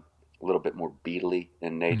 a little bit more Beatley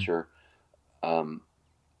in nature,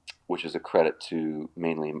 which is a credit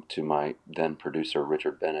mainly to my then producer,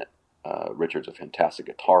 Richard Bennett. Richard's a fantastic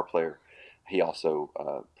guitar player. He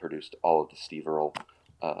also produced all of the Steve Earle,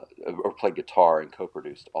 or played guitar and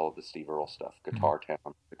co-produced all of the Steve Earle stuff, Guitar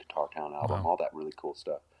Town, the Guitar Town album, all that really cool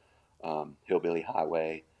stuff. Hillbilly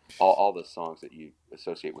Highway, all the songs that you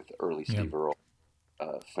associate with the early Steve Earle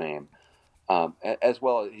fame, as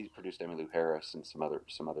well as he's produced Emmylou Harris and some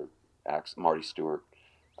other acts, Marty Stewart,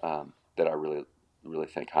 that I really really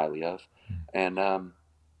think highly of, and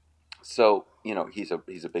so he's a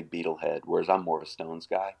big Beatle head, whereas I'm more of a Stones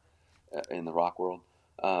guy in the rock world,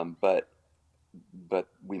 but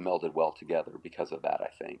we melded well together because of that, I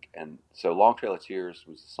think. And so Long Trail of Tears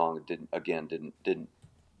was a song that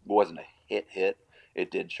wasn't a hit. It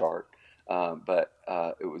did chart, but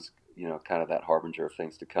it was kind of that harbinger of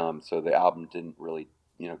things to come. So the album didn't really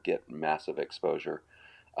get massive exposure,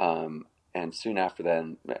 and soon after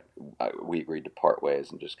then we agreed to part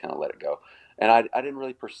ways and just kind of let it go. And I didn't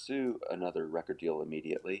really pursue another record deal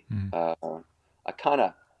immediately. I kind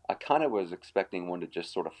of was expecting one to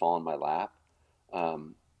just sort of fall in my lap,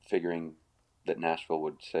 figuring that Nashville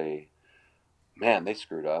would say, "Man, they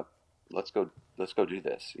screwed up. Let's go do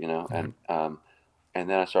this," and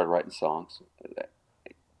then I started writing songs,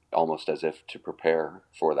 almost as if to prepare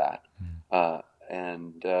for that.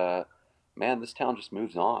 Man, this town just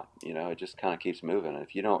moves on. It just kind of keeps moving. And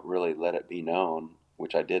if you don't really let it be known,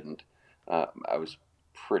 which I didn't, I was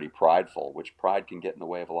pretty prideful, which pride can get in the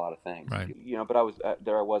way of a lot of things. Right. But I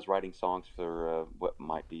was writing songs for what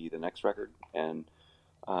might be the next record, and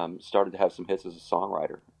started to have some hits as a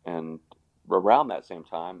songwriter. And around that same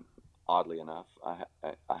time, oddly enough,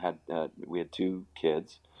 we had 2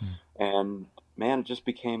 kids, and man, it just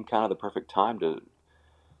became kind of the perfect time to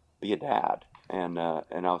be a dad. And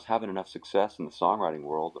I was having enough success in the songwriting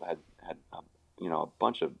world. I had a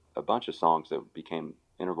bunch of songs that became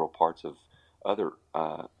integral parts of other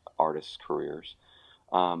artists' careers.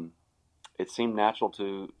 It seemed natural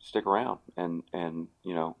to stick around and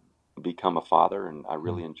become a father, and I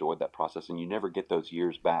really enjoyed that process. And you never get those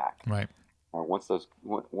years back. Right.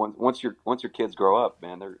 Once your kids grow up,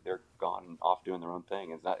 man, they're gone and off doing their own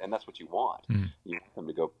thing, and that's what you want. You want them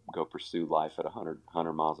to go pursue life at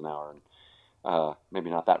 100 miles an hour, and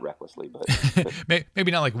maybe not that recklessly, but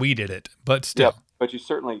maybe not like we did it, but still. Yeah, but you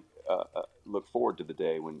certainly look forward forward to the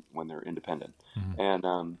day when they're independent.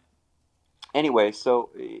 And anyway, so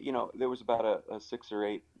there was about a 6 or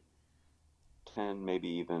 8, 10, maybe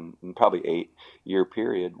even probably 8-year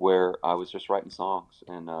period where I was just writing songs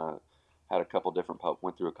and had a couple different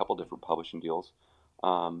went through a couple different publishing deals,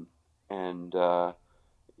 and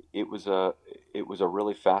it was a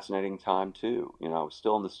really fascinating time too. I was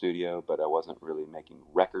still in the studio, but I wasn't really making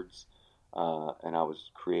records, and I was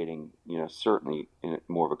creating, certainly in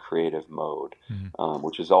more of a creative mode,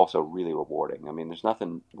 which is also really rewarding. I mean, there's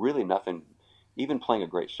nothing, even playing a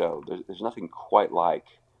great show. There's nothing quite like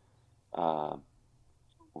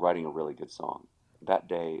writing a really good song. That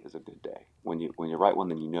day is a good day. When you write one,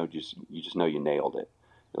 then you just know you nailed it.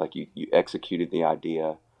 Like you executed the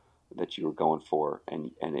idea that you were going for,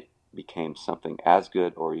 and it became something as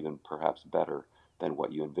good or even perhaps better than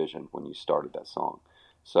what you envisioned when you started that song.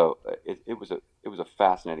 So it was a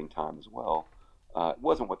fascinating time as well. It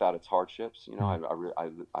wasn't without its hardships. I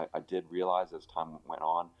did realize as time went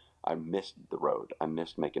on, I missed the road. I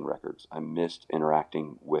missed making records. I missed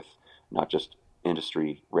interacting with not just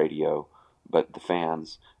industry radio, but the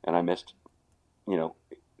fans, and I missed,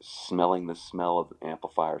 smelling the smell of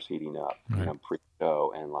amplifiers heating up,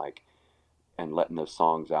 pre-show, and letting those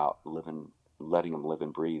songs out, letting them live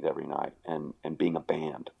and breathe every night, and being a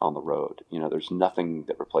band on the road. There's nothing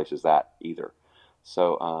that replaces that either.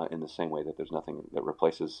 So in the same way that there's nothing that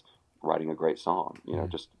replaces writing a great song,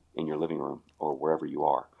 just in your living room or wherever you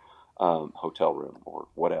are, hotel room or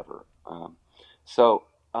whatever. So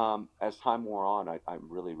as time wore on, I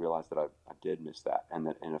really realized that I did miss that, and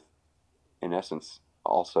that in essence,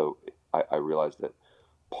 also, I realized that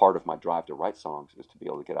part of my drive to write songs is to be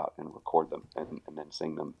able to get out and record them and then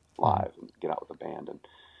sing them live and get out with a band and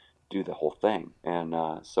do the whole thing. And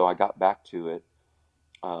so I got back to it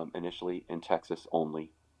initially in Texas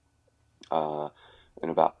only in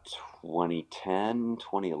about 2010,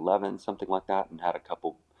 2011, something like that, and had a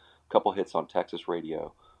couple hits on Texas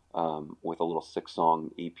radio with a little 6-song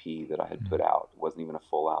EP that I had put out. It wasn't even a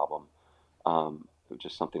full album. It was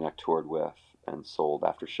just something I toured with and sold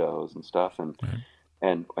after shows and stuff. And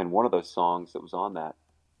one of those songs that was on that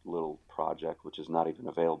little project, which is not even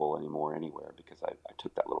available anymore anywhere, because I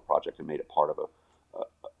took that little project and made it part of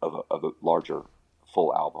a larger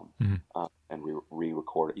full album, and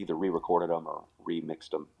either re-recorded them or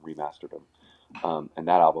remixed them, remastered them. And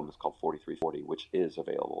that album is called 4340, which is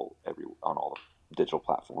available on all the digital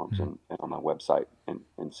platforms and on my website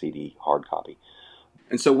and CD hard copy.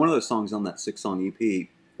 And so one of those songs on that 6-song EP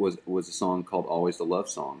was a song called Always the Love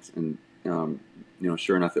Songs. And,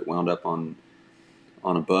 sure enough, it wound up on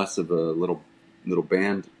a bus of a little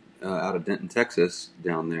band out of Denton, Texas,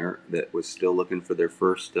 down there, that was still looking for their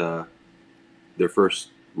first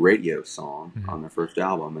radio song on their first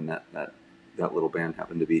album, and that little band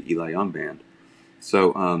happened to be Eli Young Band.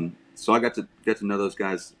 So so I got to know those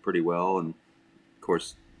guys pretty well, and of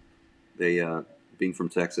course they being from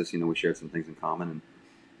Texas, we shared some things in common, and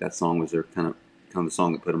that song was their kind of the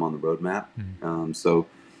song that put them on the roadmap. So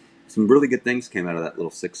some really good things came out of that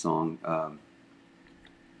little 6-song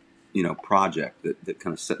project that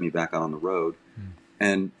kind of set me back out on the road.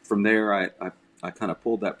 And from there I kind of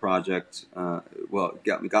pulled that project, it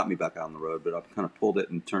got me back out on the road, but I kind of pulled it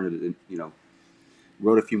and turned it in,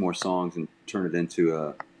 wrote a few more songs and turned it into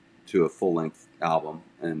a full-length album,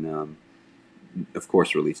 and of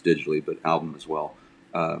course released digitally, but album as well,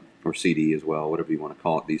 or CD as well, whatever you want to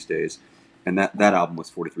call it these days. And that album was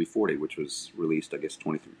 4340, which was released, I guess,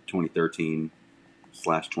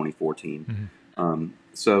 2013/2014.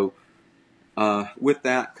 So with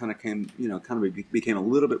that kind of came, became a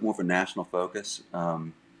little bit more of a national focus,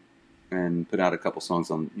 and put out a couple songs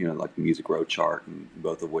on, like the Music Row chart, and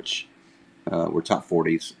both of which were top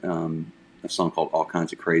 40s. A song called All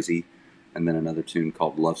Kinds of Crazy, and then another tune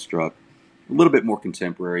called Love Struck. A little bit more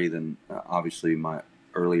contemporary than obviously my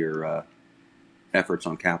earlier efforts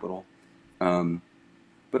on Capitol.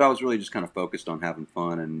 But I was really just kind of focused on having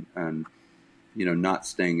fun and not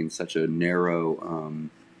staying in such a narrow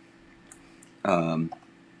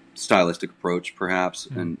stylistic approach, perhaps,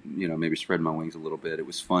 and maybe spread my wings a little bit. It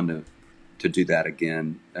was fun to do that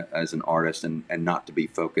again as an artist, and not to be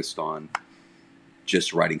focused on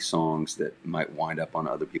just writing songs that might wind up on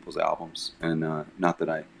other people's albums. And not that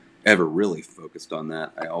I ever really focused on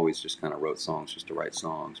that. I always just kind of wrote songs just to write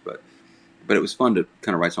songs, but it was fun to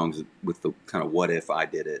kind of write songs with the kind of what if I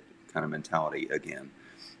did it kind of mentality again.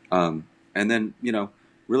 And then,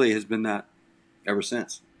 really has been that ever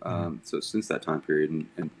since. So since that time period,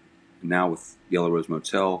 and now with Yellow Rose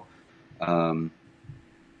Motel, coming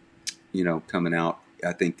out,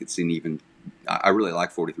 I think it's I really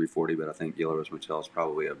like 4340, but I think Yellow Rose Motel is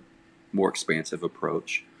probably more expansive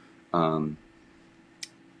approach.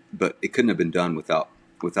 But it couldn't have been done without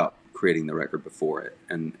creating the record before it,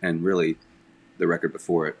 and really the record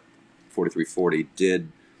before it, 4340,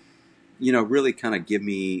 did, really kind of give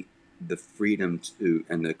me the freedom to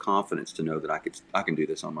and the confidence to know that I can do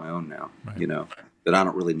this on my own now. Right. That I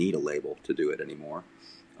don't really need a label to do it anymore.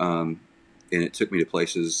 And it took me to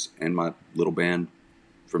places, and my little band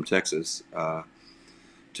from Texas,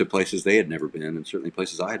 to places they had never been, and certainly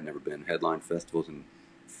places I had never been. Headline festivals in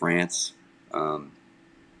France,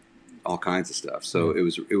 all kinds of stuff. So it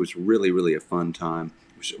was really, really a fun time.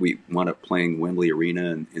 We wound up playing Wembley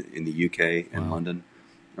Arena in the UK and London,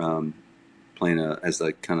 playing as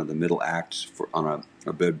the kind of the middle act on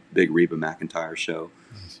a big Reba McEntire show,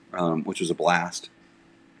 which was a blast.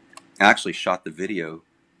 I actually shot the video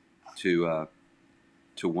to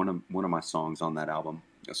one of my songs on that album,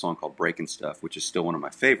 a song called Breakin' Stuff, which is still one of my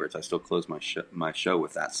favorites. I still close my show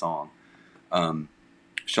with that song.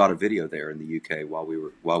 Shot a video there in the UK while we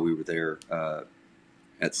were there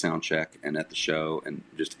at Soundcheck and at the show and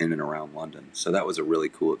just in and around London. So that was a really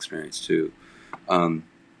cool experience too.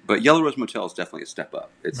 But Yellow Rose Motel is definitely a step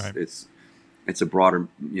up. It's a broader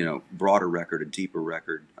record, a deeper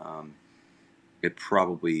record. It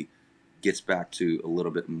probably gets back to a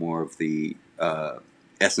little bit more of the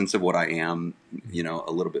essence of what I am,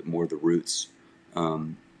 a little bit more of the roots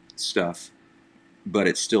stuff. But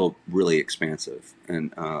it's still really expansive,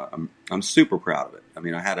 and I'm super proud of it. I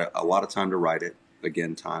mean, I had a lot of time to write it.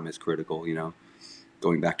 Again, time is critical.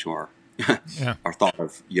 Going back to our our thought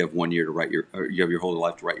of you have 1 year to write you have your whole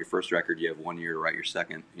life to write your first record. You have 1 year to write your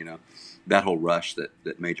second. That whole rush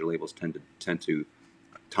that major labels tend to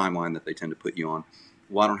timeline that they tend to put you on.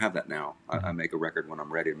 Well, I don't have that now. I make a record when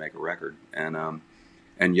I'm ready to make a record,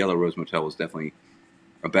 and Yellow Rose Motel was definitely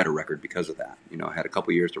a better record because of that. I had a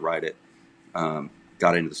couple years to write it.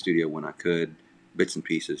 Got into the studio when I could, bits and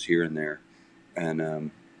pieces here and there,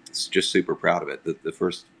 and just super proud of it. The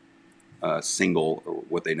first single, or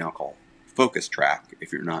what they now call focus track,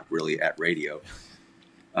 if you're not really at radio,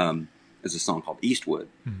 is a song called Eastwood.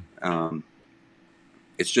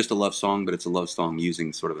 It's just a love song, but it's a love song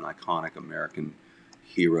using sort of an iconic American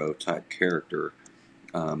hero type character,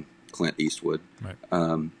 Clint Eastwood,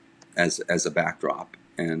 as a backdrop.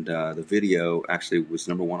 And the video actually was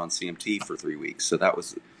 #1 on CMT for 3 weeks. So that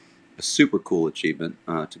was a super cool achievement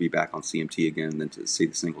to be back on CMT again, and then to see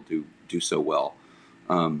the single do so well,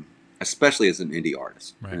 especially as an indie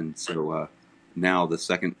artist. Right. And so now the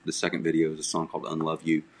second video is a song called Unlove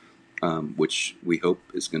You, which we hope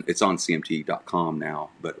it's on CMT.com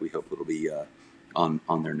now, but we hope it'll be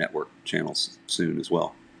on their network channels soon as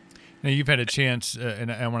well. Now, you've had a chance,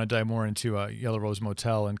 and I want to dive more into Yellow Rose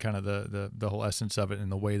Motel and kind of the whole essence of it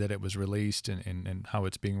and the way that it was released and how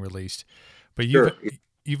it's being released. But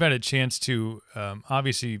you've had a chance to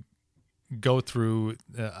obviously go through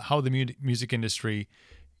how the music industry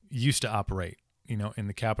used to operate, in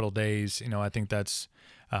the Capitol days. I think that's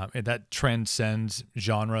that transcends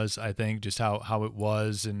genres. I think just how it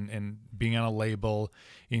was and being on a label,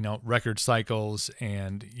 record cycles,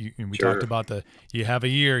 and we talked about you have a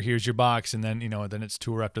year, here's your box, and then then it's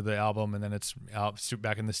tour after the album, and then it's out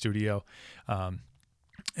back in the studio. And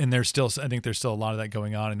I think there's still a lot of that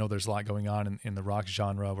going on. I know there's a lot going on in the rock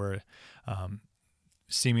genre where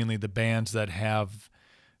seemingly the bands that have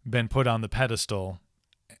been put on the pedestal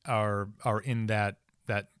are in that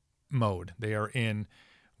mode. They are in.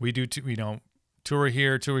 We do, tour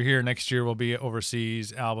here. Next year we'll be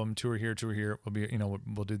overseas. Album, tour here. We'll be,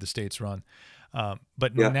 we'll do the States run.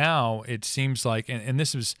 But now it seems like, and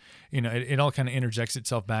this is, it all kind of interjects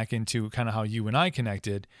itself back into kind of how you and I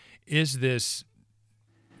connected. Is this?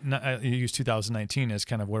 I use 2019 as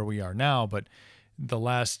kind of where we are now, but the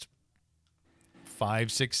last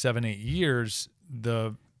 5, 6, 7, 8 years,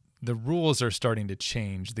 the rules are starting to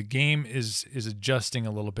change. The game is adjusting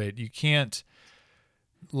a little bit. You can't.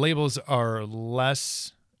 Labels are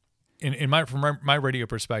less, from my radio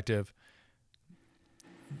perspective,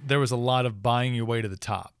 there was a lot of buying your way to the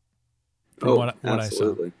top. What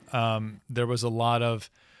absolutely. I saw. There was a lot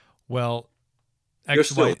of, there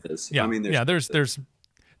still is. Yeah,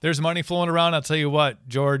 there's money flowing around. I'll tell you what,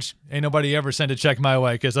 George, ain't nobody ever sent a check my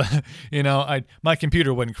way because, my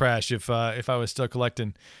computer wouldn't crash if I was still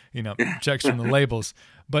collecting, checks from the labels.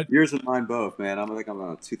 But yours and mine both, man. I think I'm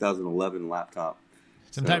on a 2011 laptop.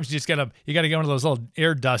 Sometimes you just gotta get one of those little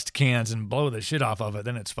air dust cans and blow the shit off of it,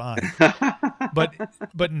 then it's fine.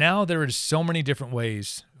 But now there is so many different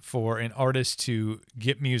ways for an artist to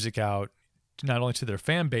get music out, not only to their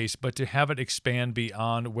fan base, but to have it expand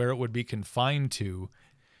beyond where it would be confined to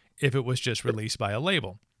if it was just released by a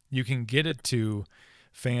label. You can get it to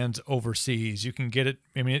fans overseas. You can get it.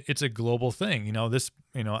 I mean, it's a global thing. This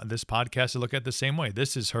podcast I look at the same way.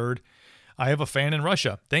 This is heard. I have a fan in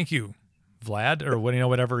Russia. Thank you, Vlad, or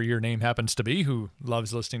whatever your name happens to be, who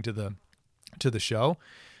loves listening to the show.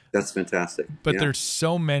 That's fantastic. But there's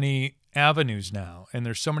so many avenues now, and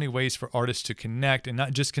there's so many ways for artists to connect, and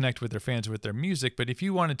not just connect with their fans with their music, but if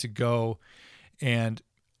you wanted to go and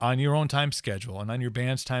on your own time schedule and on your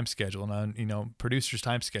band's time schedule and on producers'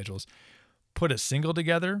 time schedules, put a single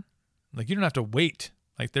together. Like, you don't have to wait.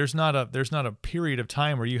 Like, there's not a period of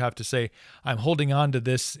time where you have to say, I'm holding on to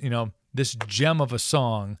this this gem of a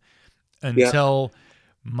song until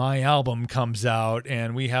my album comes out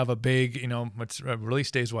and we have a big, what's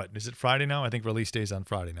release days? What is it? Friday now? I think release day's on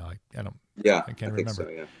Friday now. I can't remember. So,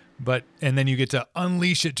 yeah. But, and then you get to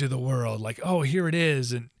unleash it to the world. Like, oh, here it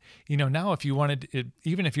is. And, now if you wanted it,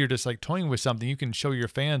 even if you're just like toying with something, you can show your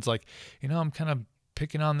fans like, I'm kind of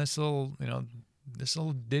picking on this little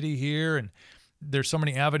ditty here. And there's so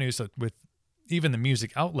many avenues with even the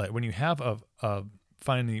music outlet. When you have a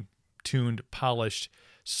finely tuned, polished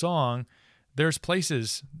song, there's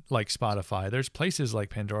places like Spotify, there's places like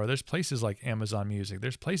Pandora, there's places like Amazon Music,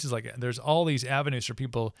 there's all these avenues for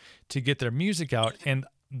people to get their music out, and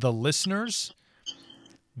the listeners,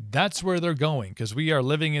 that's where they're going, because we are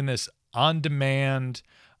living in this on-demand,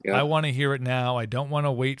 I want to hear it now, I don't want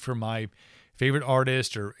to wait for my favorite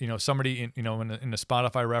artist or, somebody in a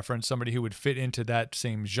Spotify reference, somebody who would fit into that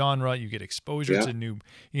same genre. You get exposure to new,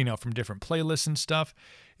 from different playlists and stuff.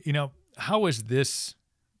 How is this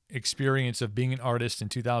experience of being an artist in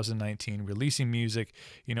 2019, releasing music,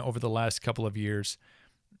 over the last couple of years?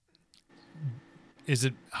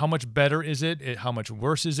 How much better is it? How much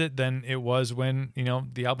worse is it than it was when,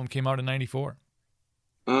 the album came out in 94?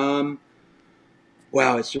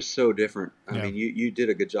 Wow, it's just so different. I mean, you did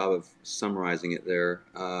a good job of summarizing it there.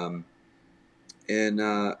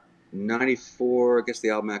 In 94, I guess the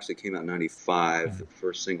album actually came out in 95. The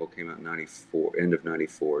first single came out in 94, end of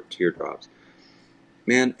 94, Teardrops.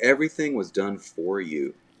 Man, everything was done for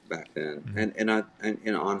you back then. And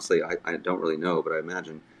honestly, I don't really know, but I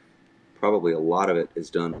imagine probably a lot of it is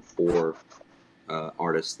done for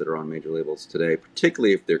artists that are on major labels today,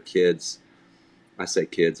 particularly if they're kids. I say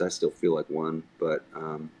kids, I still feel like one, but,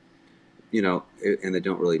 and they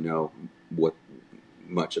don't really know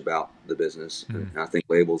much about the business. Right. And I think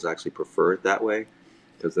labels actually prefer it that way,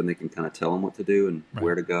 because then they can kind of tell them what to do and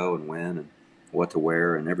where to go and when and what to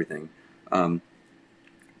wear and everything,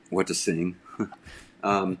 what to sing.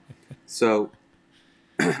 So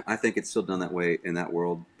I think it's still done that way in that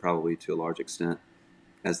world, probably to a large extent.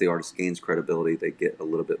 As the artist gains credibility, they get a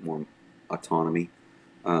little bit more autonomy.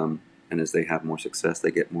 And as they have more success,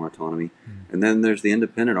 they get more autonomy. And then there's the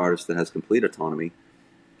independent artist that has complete autonomy.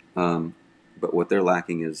 But what they're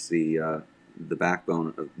lacking is the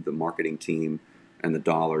backbone of the marketing team and the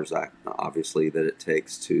dollars, obviously, that it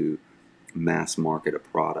takes to mass market a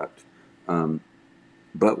product.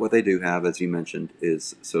 But what they do have, as you mentioned,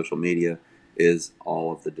 is social media, is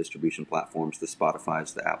all of the distribution platforms, the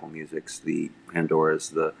Spotifys, the Apple Musics, the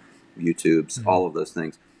Pandoras, the YouTubes, all of those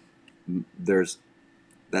things.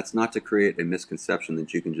 That's not to create a misconception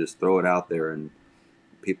that you can just throw it out there and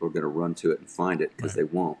people are going to run to it and find it, because they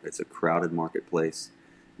won't. It's a crowded marketplace.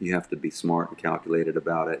 You have to be smart and calculated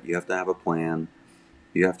about it. You have to have a plan.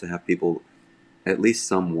 You have to have people, at least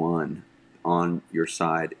someone on your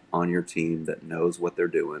side, on your team, that knows what they're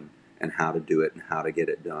doing and how to do it and how to get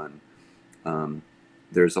it done.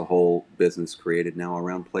 There's a whole business created now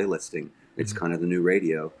around playlisting. It's kind of the new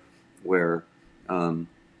radio, where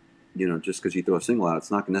just because you throw a single out,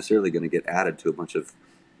 it's not necessarily going to get added to a bunch of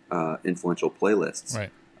influential playlists.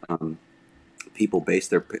 Right. People base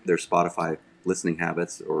their Spotify listening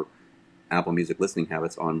habits or Apple Music listening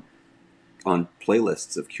habits on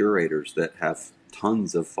playlists of curators that have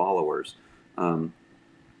tons of followers.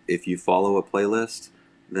 If you follow a playlist,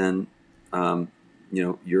 then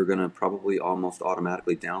you're going to probably almost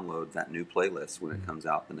automatically download that new playlist when it comes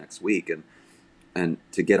out the next week. And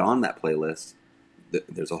to get on that playlist,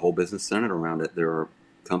 there's a whole business centered around it. There are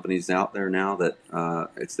companies out there now that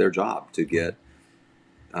it's their job to get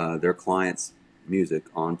their clients' music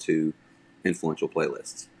onto influential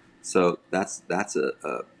playlists. So that's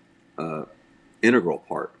a integral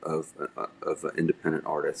part of an independent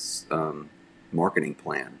artist's marketing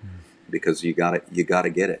plan, because you got to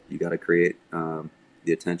get it. You got to create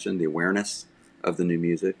the attention, the awareness of the new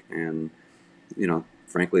music, and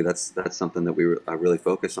frankly, that's something that I really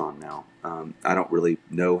focus on now. I don't really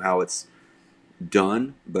know how it's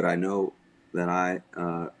done, but I know that I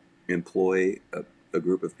employ a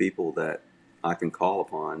group of people that I can call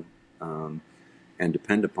upon and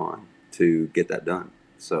depend upon to get that done.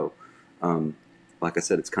 So, like I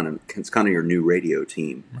said, it's kind of your new radio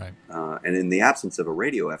team. Right. And in the absence of a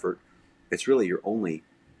radio effort, it's really your only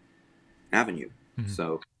avenue. Mm-hmm.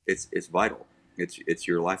 So it's vital. It's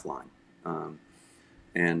your lifeline.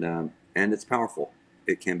 And it's powerful.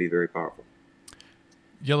 It can be very powerful.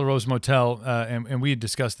 Yellow Rose Motel, and we had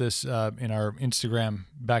discussed this in our Instagram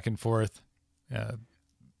back and forth.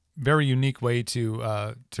 Very unique way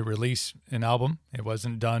to release an album. It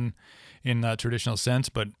wasn't done in a traditional sense,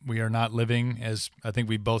 but we are not living, as I think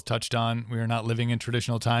we both touched on, we are not living in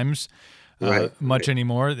traditional times much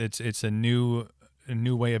anymore. It's a new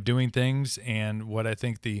way of doing things, and what I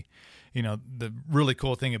think the really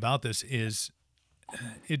cool thing about this is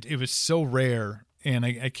it was so rare, and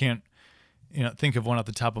I can't think of one off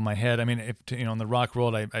the top of my head. I mean, if in the rock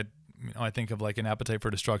world, I think of like an Appetite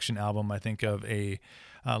for Destruction album. I think of a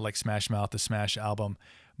like Smash Mouth, the Smash album.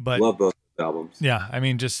 But love both albums. Yeah, I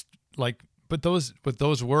mean, just like, but those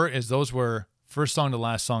were first song to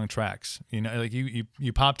last song tracks. Like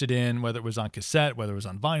you popped it in, whether it was on cassette, whether it was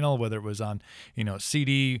on vinyl, whether it was on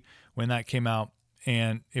CD when that came out,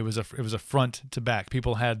 and it was a front to back.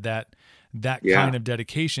 People had that kind of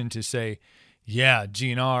dedication to say, yeah,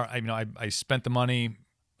 GNR. I spent the money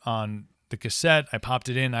on the cassette. I popped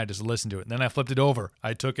it in. I just listened to it. And then I flipped it over.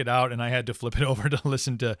 I took it out and I had to flip it over to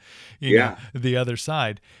listen to, the other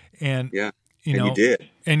side. And you did.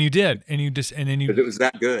 And you did. And then it was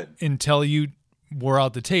that good until you wore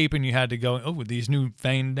out the tape and you had to go, oh, these new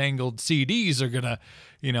fandangled CDs are gonna,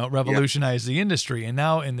 revolutionize the industry. And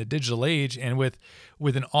now in the digital age, and with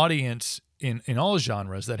an audience in all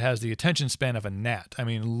genres that has the attention span of a gnat. I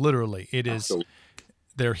mean, literally, it is. Absolutely.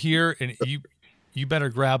 They're here, and you better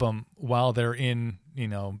grab them while they're in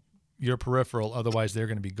your peripheral. Otherwise, they're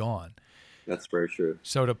going to be gone. That's very true.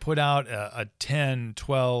 So to put out a 10,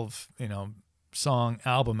 12 song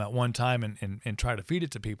album at one time and try to feed it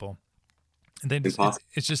to people,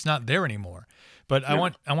 it's just not there anymore. But yeah.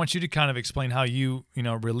 I want you to kind of explain how you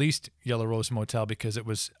released Yellow Rose Motel, because it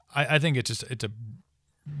was I think it's a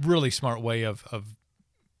really smart way of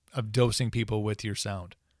dosing people with your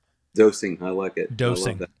sound. Dosing, I like it. Dosing.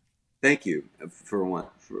 I love that. Thank you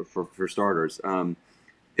for starters.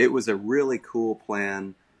 It was a really cool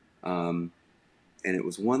plan, and it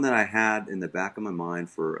was one that I had in the back of my mind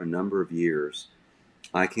for a number of years.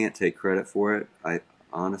 I can't take credit for it. I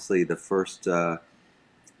honestly, the first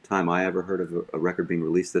time I ever heard of a record being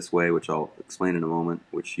released this way, which I'll explain in a moment,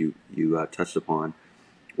 which you touched upon,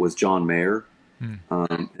 was John Mayer.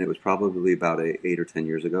 And it was probably about 8 or 10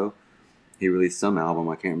 years ago. He released some album.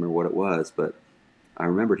 I can't remember what it was, but I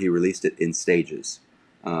remembered he released it in stages.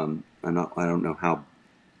 I don't know how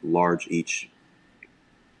large each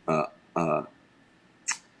I'm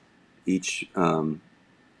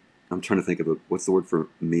trying to think of what's the word for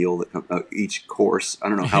meal that each course. I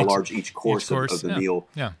don't know how large each course of the meal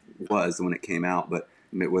was when it came out, but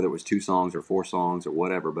whether it was 2 songs or 4 songs or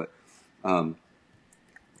whatever. But I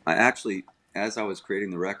actually, as I was creating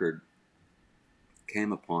the record,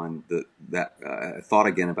 came upon I thought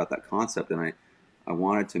again about that concept, and I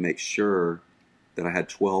wanted to make sure that I had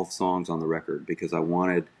 12 songs on the record, because I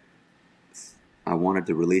wanted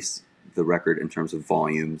to release the record in terms of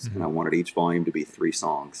volumes, and I wanted each volume to be 3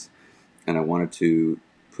 songs, and I wanted to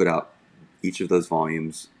put out each of those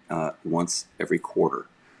volumes once every quarter,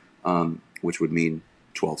 which would mean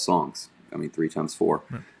 12 songs. I mean, 3 times 4.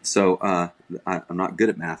 Right. So I'm not good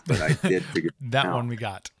at math, but I did figure that out. One we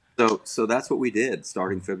got. So that's what we did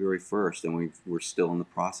starting February 1st, and we're still in the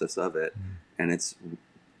process of it. And it's,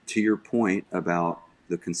 to your point about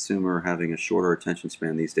the consumer having a shorter attention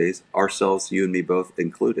span these days, ourselves, you and me both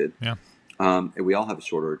included. Yeah. And we all have a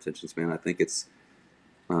shorter attention span. I think it's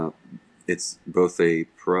both a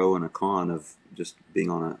pro and a con of just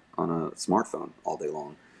being on a smartphone all day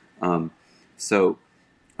long.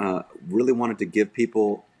 Really wanted to give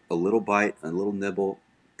people a little bite, a little nibble,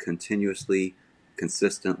 continuously,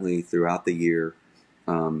 consistently throughout the year.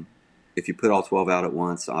 If you put all 12 out at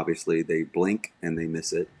once, obviously they blink and they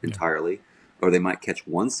miss it entirely, or they might catch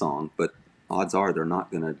one song, but odds are they're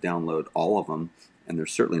not going to download all of them, and they're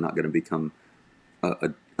certainly not going to become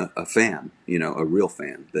a fan, a real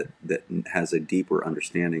fan that has a deeper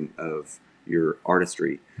understanding of your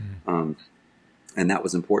artistry. And that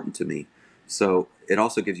was important to me. So it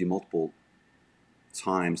also gives you multiple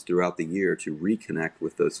times throughout the year to reconnect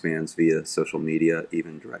with those fans via social media,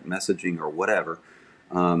 even direct messaging or whatever,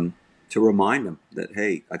 to remind them that,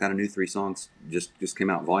 hey, I got a new 3 songs just came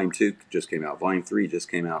out. Volume 2 just came out. Volume 3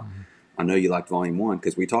 just came out. I know you liked Volume 1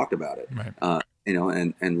 because we talked about it. Right.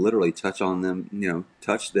 And literally touch on them,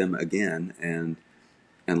 touch them again and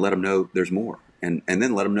let them know there's more. And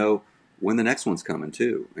then let them know when the next one's coming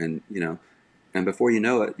too. And, and before you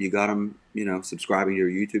know it, you got them, subscribing to your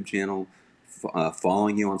YouTube channel,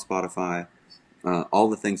 following you on Spotify, all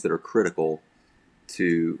the things that are critical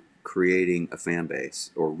to creating a fan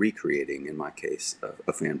base, or recreating, in my case,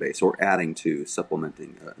 a fan base, or adding to,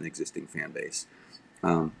 supplementing an existing fan base.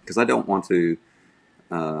 Because I don't want to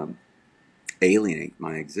alienate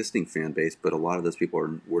my existing fan base, but a lot of those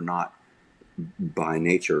people were not by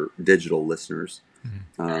nature digital listeners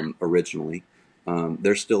originally.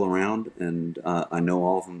 They're still around, and I know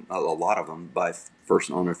all of them, a lot of them,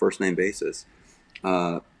 on a first name basis.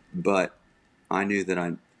 But I knew that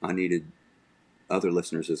I needed other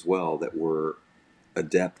listeners as well that were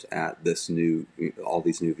adept at all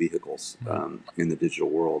these new vehicles in the digital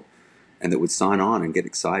world, and that would sign on and get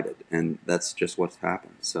excited. And that's just what's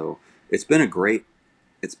happened. So it's been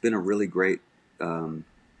a really great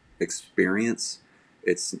experience.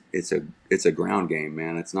 It's a ground game,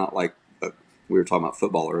 man. It's not like we were talking about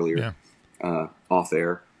football earlier, off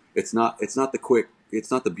air. It's not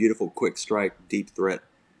the beautiful quick strike deep threat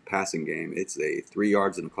passing game. It's a 3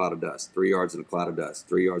 yards in a cloud of dust, 3 yards in a cloud of dust,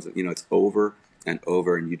 3 yards. It's over and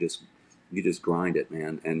over, and you just grind it,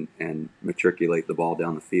 man, and matriculate the ball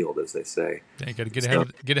down the field, as they say. Yeah, you got to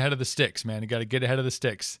get ahead of the sticks, man. You got to get ahead of the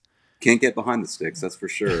sticks. Can't get behind the sticks, that's for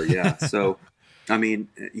sure. Yeah. So, I mean,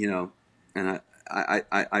 and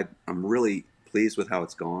I'm really pleased with how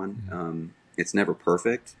it's gone. It's never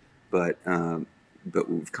perfect, but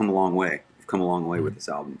we've come a long way. We've come a long way with this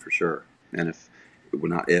album for sure. And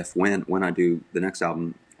when I do the next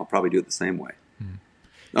album, I'll probably do it the same way,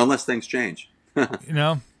 unless things change.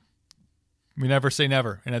 We never say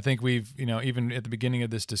never. And I think we've, even at the beginning of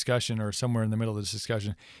this discussion, or somewhere in the middle of this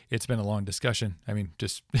discussion, it's been a long discussion. I mean,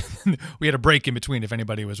 just we had a break in between, if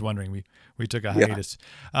anybody was wondering. We took a hiatus.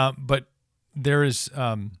 But there is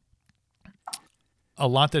a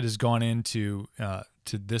lot that has gone into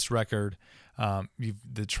to this record.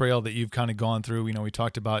 The trail that you've kind of gone through. We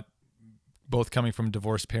talked about both coming from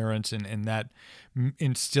divorced parents, and that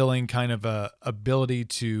instilling kind of a ability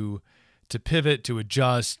to pivot, to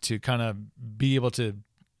adjust, to kind of be able to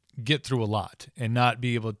get through a lot, and not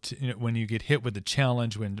be able to, when you get hit with a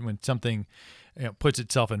challenge, when something puts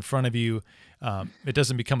itself in front of you, it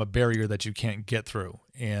doesn't become a barrier that you can't get through.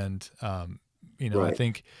 And I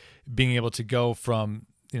think being able to go from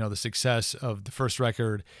the success of the first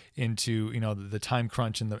record into the time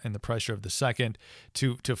crunch and the pressure of the second,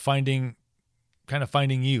 to finding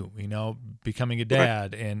you, becoming a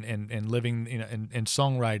dad, and living, and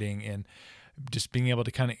songwriting, and just being able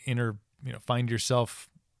to kind of find yourself,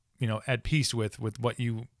 at peace with what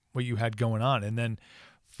you had going on, and then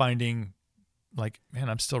finding, like, man,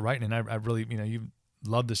 I'm still writing, and I really, you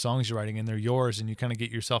love the songs you're writing, and they're yours, and you kind of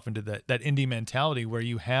get yourself into that indie mentality where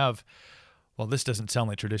you have, well, this doesn't sound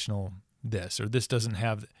like traditional this, or this doesn't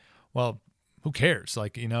have, well, who cares?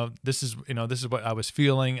 Like, this is what I was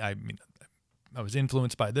feeling. I was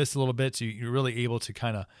influenced by this a little bit. So you're really able to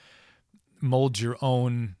kind of mold your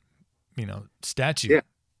own, statue.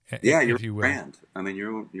 Yeah. Your brand. I mean,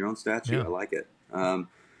 your own statue. Yeah. I like it.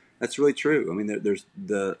 That's really true. I mean,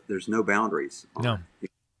 there's no boundaries. No.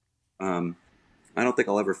 I don't think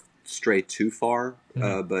I'll ever stray too far,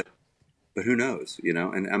 but who knows,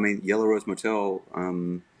 and I mean, Yellow Rose Motel,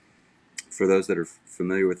 for those that are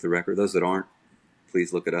familiar with the record, those that aren't,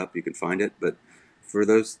 please look it up. You can find it. But for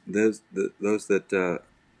those that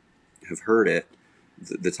have heard it,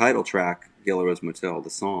 the title track, Yellow Rose Motel, the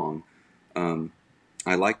song,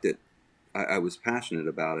 I liked it. I was passionate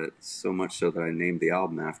about it, so much so that I named the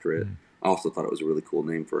album after it. I also thought it was a really cool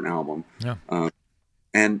name for an album. Yeah.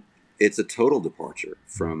 And it's a total departure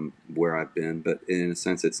from where I've been, but in a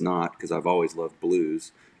sense it's not, because I've always loved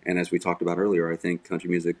blues. And as we talked about earlier, I think country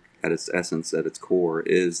music at its essence, at its core,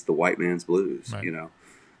 is the white man's blues, right.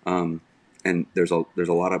 And there's a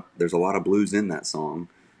lot of blues in that song.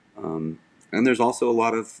 And there's also a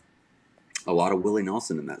lot of Willie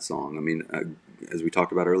Nelson in that song. I mean, as we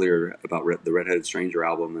talked about earlier about the Red-Headed Stranger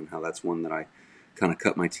album, and how that's one that I kind of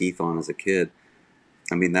cut my teeth on as a kid.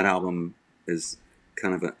 I mean, that album is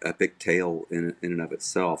kind of an epic tale in and of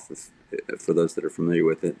itself. For those that are familiar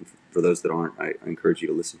with it, and for those that aren't, I encourage you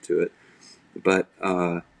to listen to it. But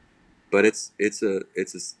it's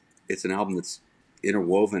an album that's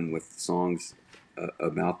interwoven with songs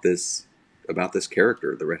about this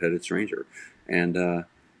character, the Red-Headed Stranger, and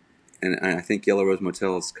I think Yellow Rose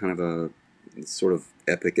Motel is kind of a sort of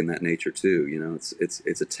epic in that nature too.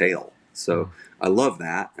 It's a tale. So I love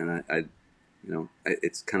that, and I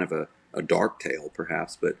it's kind of a dark tale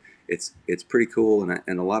perhaps, but it's pretty cool,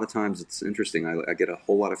 and a lot of times it's interesting. I get a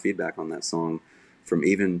whole lot of feedback on that song from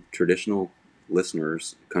even traditional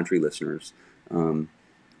listeners, country listeners,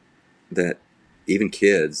 that even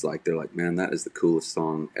kids, like, they're like, man, that is the coolest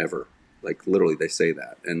song ever. Like, literally, they say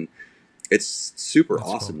that. And it's super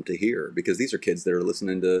awesome to hear, because these are kids that are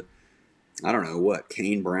listening to, I don't know what,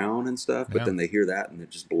 Kane Brown and stuff, but then they hear that and it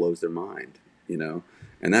just blows their mind, you know?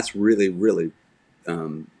 And that's really, really,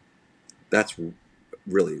 that's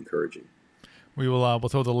really encouraging. We will we'll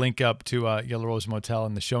throw the link up to Yellow Rose Motel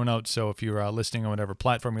in the show notes. So if you're listening on whatever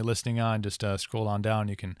platform you're listening on, just scroll on down.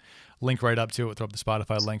 You can link right up to it. Throw up the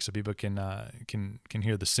Spotify link so people can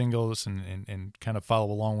hear the singles and kind of follow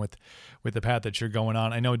along with the path that you're going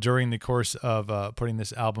on. I know during the course of putting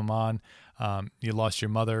this album on, you lost your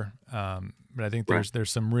mother, but I think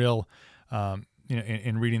there's some real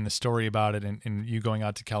in reading the story about it, and you going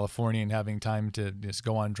out to California and having time to just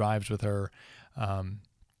go on drives with her.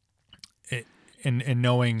 And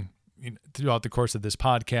knowing throughout the course of this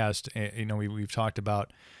podcast, we've talked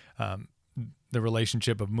about the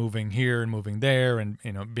relationship of moving here and moving there, and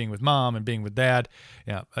being with mom and being with dad.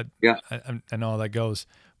 I know how that goes.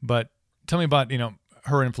 But tell me about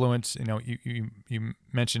her influence. You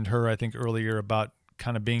mentioned her, I think, earlier about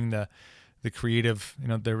kind of being the creative.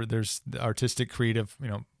 There's the artistic, creative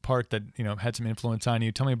part that had some influence on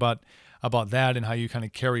you. Tell me about that and how you kind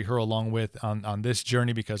of carry her along with on this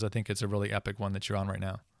journey, because I think it's a really epic one that you're on right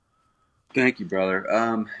now. Thank you,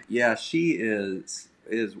 brother. Yeah, she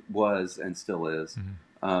was and still is.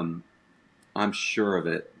 Mm-hmm. I'm sure of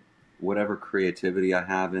it. Whatever creativity I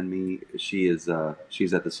have in me, she's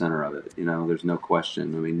at the center of it. There's no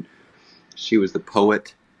question. I mean, she was the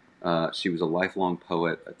poet. She was a lifelong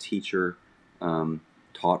poet, a teacher,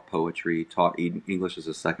 taught poetry, taught English as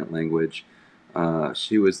a second language.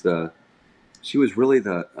 She was really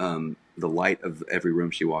the light of every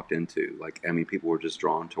room she walked into. People were just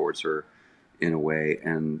drawn towards her in a way,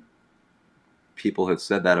 and people have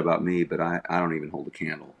said that about me, but I don't even hold a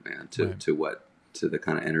candle, man, to the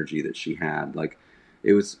kind of energy that she had.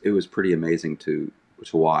 It was pretty amazing to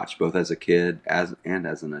watch, both as a kid and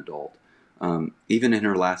as an adult. Even in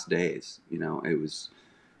her last days, it was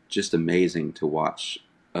just amazing to watch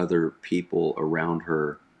other people around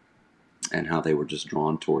her and how they were just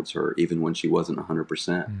drawn towards her, even when she wasn't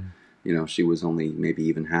 100%. She was only maybe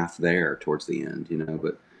even half there towards the end,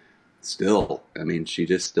 but still, she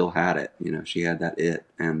just still had it. She had that it.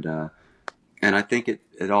 And I think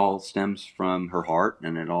it all stems from her heart,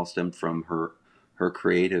 and it all stemmed from her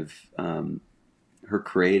creative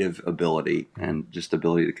ability and just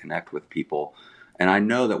ability to connect with people. And I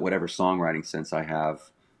know that whatever songwriting sense I have,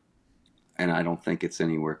 and I don't think it's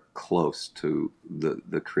anywhere close to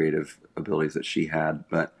the creative abilities that she had,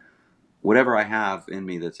 but whatever I have in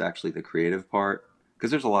me that's actually the creative part, because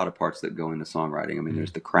there's a lot of parts that go into songwriting.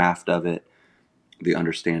 There's the craft of it, the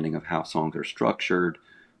understanding of how songs are structured.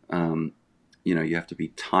 You have to be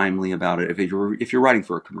timely about it. If you're writing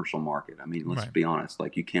for a commercial market, let's be honest,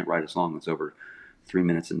 you can't write a song that's over 3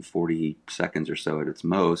 minutes and 40 seconds or so at its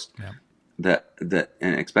most. Yeah. That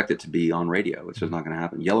and expect it to be on radio. It's just not going to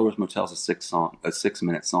happen. Yellow Rose Motel is a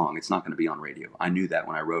 6-minute song. It's not going to be on radio. I knew that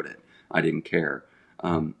when I wrote it. I didn't care.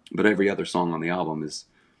 But every other song on the album is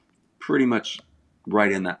pretty much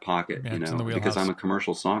right in that pocket, because I'm a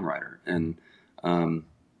commercial songwriter, and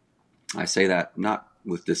I say that not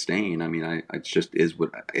with disdain. It just is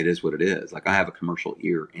what it is. I have a commercial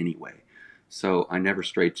ear anyway, so I never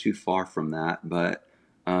strayed too far from that. But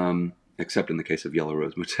except in the case of Yellow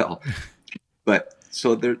Rose Motel. But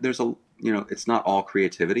so there's a it's not all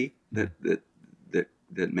creativity that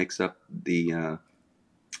makes up the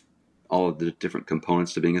all of the different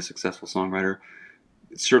components to being a successful songwriter.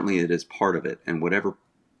 Certainly, it is part of it, and whatever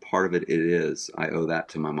part of it is, I owe that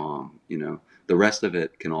to my mom. The rest of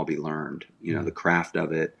it can all be learned. The craft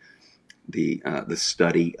of it, the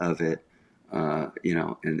study of it,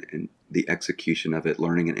 and the execution of it,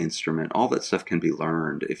 learning an instrument, all that stuff can be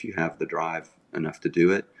learned if you have the drive enough to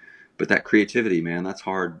do it. But that creativity, man, that's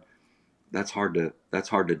hard. That's hard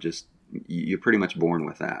to just, you're pretty much born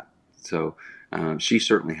with that. So she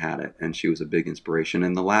certainly had it, and she was a big inspiration.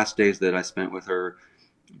 And the last days that I spent with her,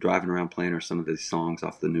 driving around playing her some of these songs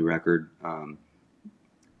off the new record,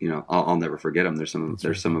 I'll never forget them. There's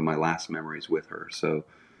some of my last memories with her. So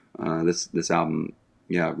this album,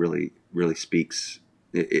 really, really speaks.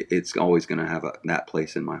 It's always going to have that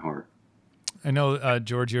place in my heart. I know,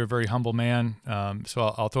 George, you're a very humble man,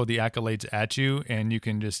 so I'll throw the accolades at you, and you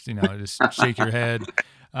can just shake your head.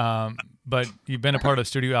 But you've been a part of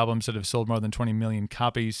studio albums that have sold more than 20 million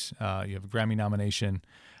copies. You have a Grammy nomination.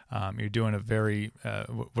 You're doing a very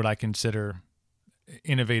what I consider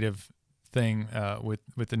innovative thing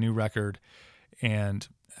with the new record, and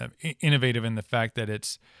innovative in the fact that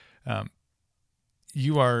it's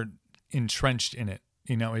you are entrenched in it.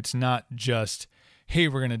 It's not just, hey,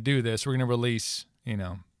 we're going to do this. We're going to release,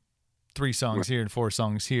 3 songs here and 4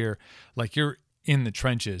 songs here. Like, you're in the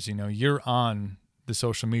trenches, you're on the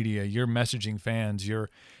social media, you're messaging fans, you're,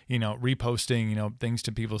 reposting, things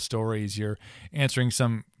to people's stories. You're answering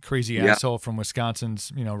some crazy asshole from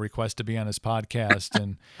Wisconsin's, request to be on his podcast.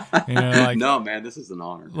 And, like, no, man, this is an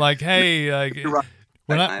honor. Like, hey, like,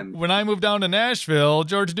 when I move down to Nashville,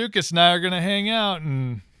 George Dukas and I are going to hang out,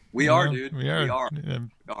 and we are, dude. We are.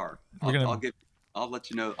 I'll let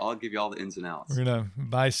you know. I'll give you all the ins and outs. We're gonna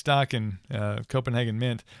buy stock in Copenhagen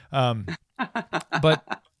Mint.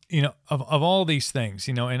 But of all these things,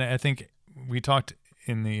 and I think we talked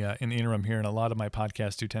in the interim here, and a lot of my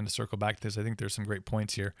podcasts do tend to circle back to this. I think there's some great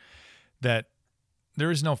points here that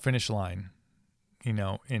there is no finish line, in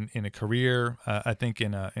a career. I think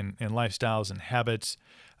in lifestyles and habits,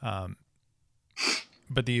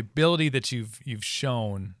 but the ability that you've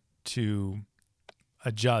shown to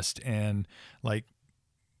adjust and like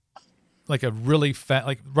a really fat,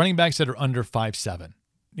 like running backs that are under 5'7",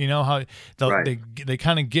 how they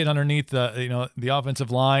kind of get underneath the offensive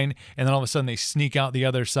line, and then all of a sudden they sneak out the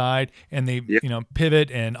other side and they pivot,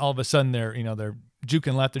 and all of a sudden they're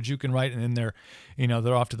juking left, they're juking right, and then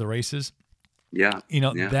they're off to the races.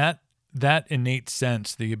 That innate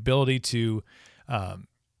sense, the ability to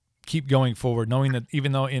keep going forward, knowing that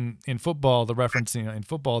even though in football, the reference, in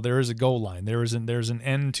football, there is a goal line, there's an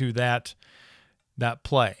end to that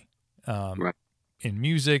play. In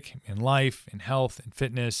music, in life, in health, in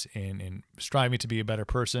fitness, in striving to be a better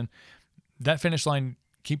person, that finish line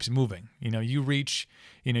keeps moving. You reach,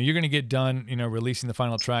 you're going to get done, releasing the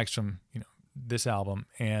final tracks from, this album,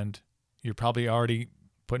 and you're probably already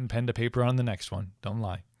putting pen to paper on the next one. Don't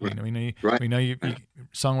lie. We know you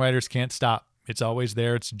songwriters can't stop. It's always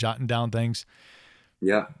there. It's jotting down things.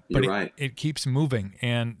 Yeah, you're right. It keeps moving.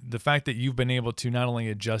 And the fact that you've been able to not only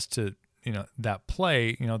adjust to, that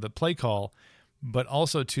play, the play call, but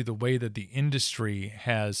also to the way that the industry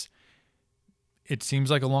has, it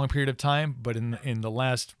seems like a long period of time, but in the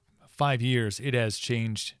last 5 years, it has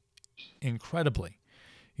changed incredibly.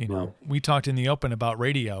 We talked in the open about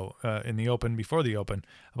radio, before the open,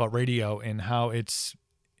 about radio and how it's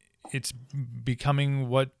becoming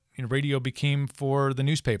what radio became for the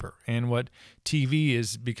newspaper, and what TV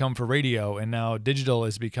has become for radio, and now digital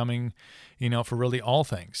is becoming, for really all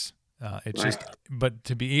things. But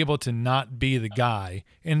to be able to not be the guy,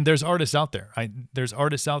 and there's artists out there. There's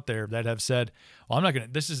artists out there that have said, "Well,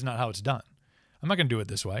 this is not how it's done. I'm not going to do it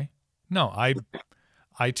this way." No,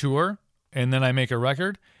 I tour, and then I make a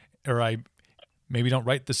record, or I maybe don't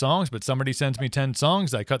write the songs, but somebody sends me 10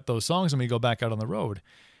 songs. I cut those songs, and we go back out on the road.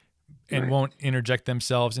 And won't interject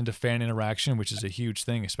themselves into fan interaction, which is a huge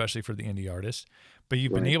thing, especially for the indie artists. But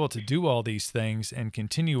you've been able to do all these things and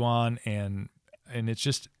continue on, and it's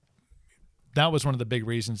just, that was one of the big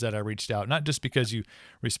reasons that I reached out, not just because you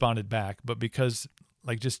responded back, but because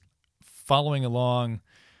just following along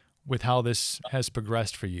with how this has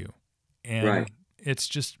progressed for you. And it's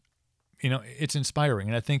just, it's inspiring.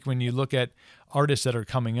 And I think when you look at artists that are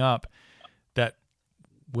coming up that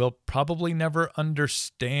will probably never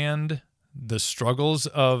understand the struggles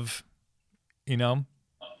of,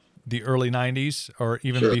 the early 90s or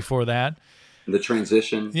even before that. The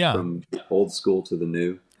transition from old school to the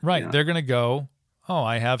new. Right. Yeah. They're going to go, oh,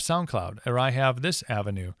 I have SoundCloud, or I have this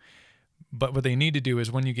avenue. But what they need to do is,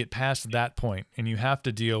 when you get past that point and you have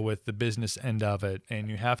to deal with the business end of it, and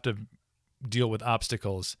you have to deal with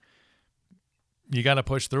obstacles, you got to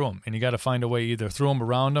push through them, and you got to find a way, either through them,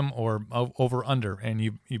 around them, or over under. And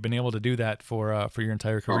you've been able to do that for your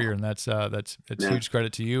entire career, and that's huge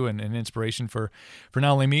credit to you, and an inspiration for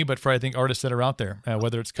not only me, but for, I think, artists that are out there,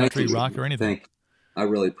 whether it's country, rock, or anything. I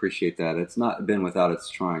really appreciate that. It's not been without its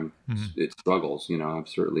its struggles. I've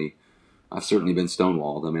certainly been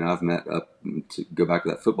stonewalled. I mean, I've met up, to go back to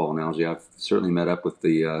that football analogy, I've certainly met up with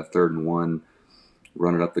the 3rd and 1,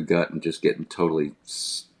 running up the gut and just getting totally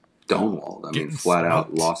stonewalled. I mean, flat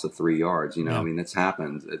out loss of 3 yards. I mean, it's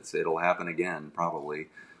happened. It'll happen again, probably.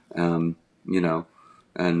 And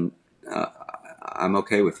I'm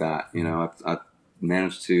okay with that. I've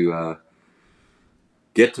managed to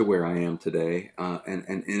get to where I am today,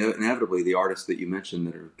 and inevitably the artists that you mentioned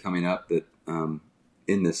that are coming up that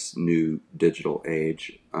in this new digital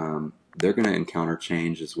age, they're going to encounter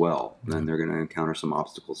change as well, and they're going to encounter some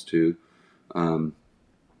obstacles too. I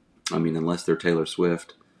mean, unless they're Taylor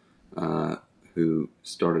Swift, who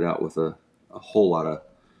started out with a whole lot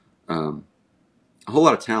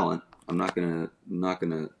of talent. I'm not gonna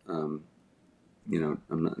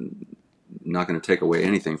not going to take away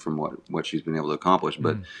anything from what she's been able to accomplish,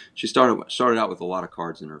 but she started out with a lot of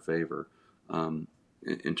cards in her favor,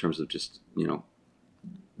 in terms of just,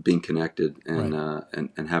 being connected and,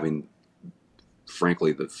 and having,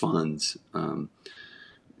 frankly, the funds,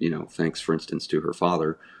 thanks, for instance, to her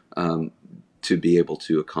father, to be able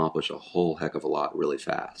to accomplish a whole heck of a lot really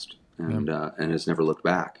fast, and has never looked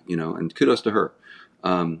back, and kudos to her.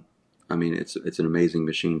 It's an amazing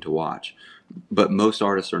machine to watch, but most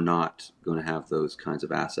artists are not going to have those kinds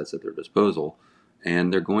of assets at their disposal,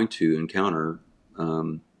 and they're going to encounter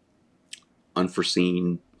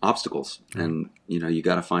unforeseen obstacles, and you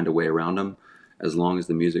got to find a way around them. As long as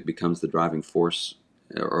the music becomes the driving force,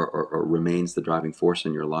 or remains the driving force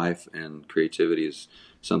in your life, and creativity is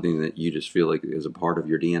something that you just feel like is a part of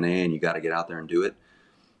your DNA, and you got to get out there and do it,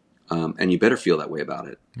 and you better feel that way about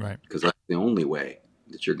it, right? Because that's the only way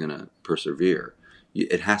that you're going to persevere.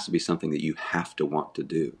 It has to be something that you have to want to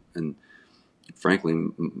do. And frankly,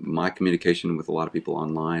 my communication with a lot of people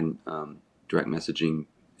online, direct messaging,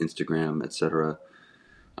 Instagram, etc.,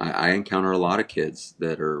 I encounter a lot of kids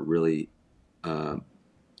that are really,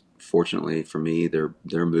 fortunately for me, they're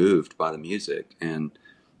moved by the music, and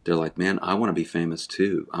they're like, man, I want to be famous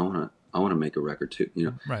too. I want to make a record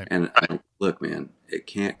too, Right. And look, man, it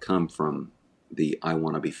can't come from the I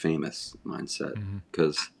want to be famous mindset,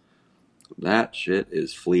 because that shit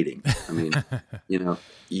is fleeting. I mean,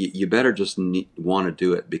 you better just want to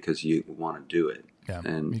do it because you want to do it. Yeah,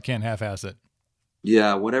 and you can't half-ass it.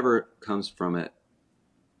 Yeah, whatever comes from it,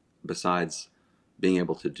 besides being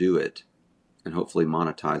able to do it and hopefully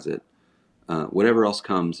monetize it, whatever else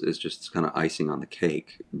comes is just kind of icing on the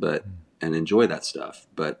cake. And enjoy that stuff.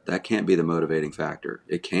 But that can't be the motivating factor.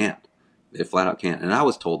 It can't. It flat out can't. And I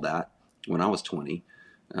was told that when I was 20.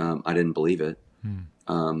 I didn't believe it.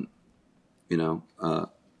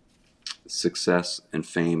 Success and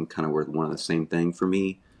fame kind of were one of the same thing for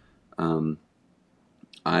me.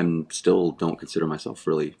 I'm still don't consider myself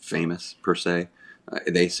really famous per se.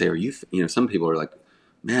 They say, "Are you?" Some people are like,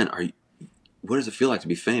 "Man, what does it feel like to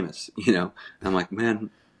be famous?" And I'm like,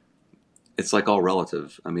 "Man, it's like all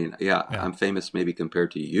relative." I mean, yeah. I'm famous maybe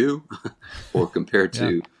compared to you, or compared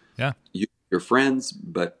to your friends,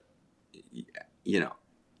 but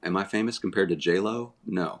am I famous compared to J-Lo?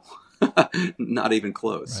 No, not even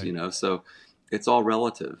close. Right. So it's all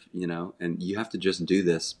relative. And you have to just do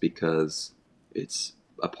this because it's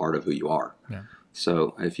a part of who you are. Yeah.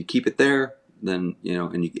 So if you keep it there, then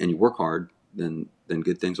and you work hard, then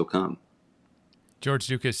good things will come. George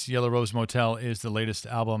Dukas, Yellow Rose Motel is the latest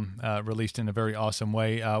album, released in a very awesome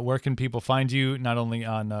way. Where can people find you? Not only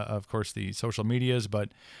on, of course, the social medias, but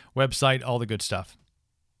website, all the good stuff.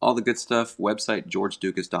 All the good stuff. Website,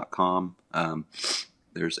 georgedukas.com.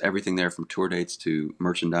 There's everything there, from tour dates to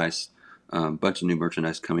merchandise. Bunch of new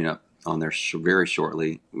merchandise coming up on there very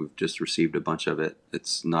shortly. We've just received a bunch of it.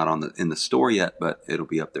 It's not in the store yet, but it'll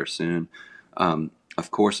be up there soon.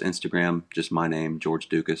 Of course, Instagram, just my name, George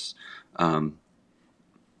Dukas.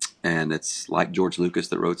 And it's like George Lucas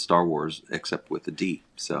that wrote Star Wars, except with a D.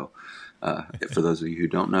 So for those of you who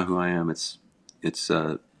don't know who I am, it's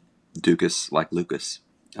Dukas like Lucas.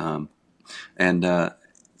 And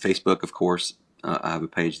Facebook, of course, I have a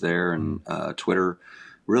page there, and Twitter.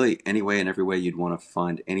 Really, any way and every way you'd want to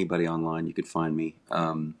find anybody online, you could find me,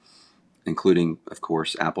 including, of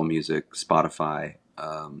course, Apple Music, Spotify,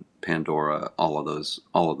 Pandora, all of those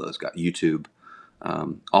guys, YouTube,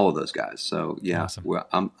 all of those guys. So yeah,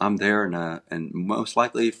 awesome. I'm there, and most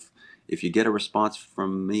likely, if you get a response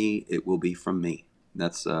from me, it will be from me.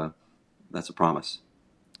 That's a promise.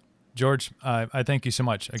 George, I thank you so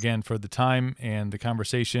much again for the time and the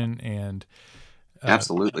conversation, and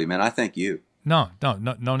absolutely, man. I thank you. No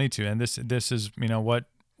need to. And this is, what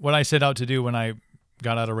I set out to do when I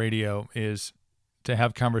got out of radio is to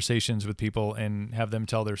have conversations with people and have them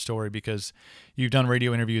tell their story, because you've done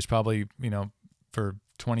radio interviews probably, for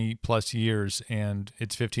 20 plus years, and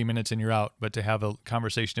it's 15 minutes and you're out. But to have a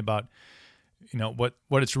conversation about, what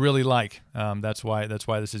it's really like, that's why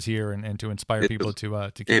this is here, and to inspire people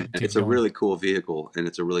to keep it's going. A really cool vehicle, and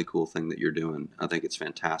it's a really cool thing that you're doing. I think it's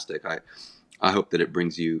fantastic. I hope that it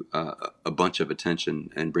brings you a bunch of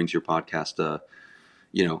attention and brings your podcast a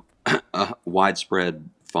widespread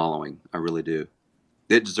following. I really do.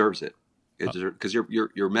 It deserves it. Because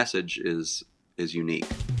your message is unique.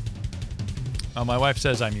 Well, my wife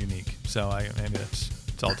says I'm unique, so maybe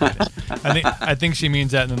it's all taken. I think she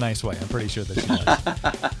means that in a nice way. I'm pretty sure that she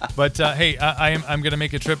does. But hey, I'm going to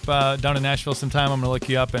make a trip down to Nashville sometime. I'm going to look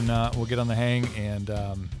you up, and we'll get on the hang, and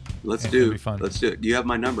let's it'll do be fun. Let's do it. You have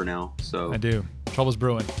my number now, so I do. Trouble's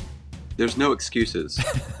brewing. There's no excuses.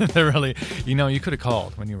 They're really, you could have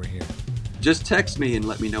called when you were here. Just text me and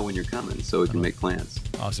let me know when you're coming so we can make plans.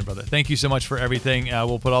 Awesome, brother. Thank you so much for everything.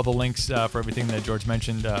 We'll put all the links for everything that George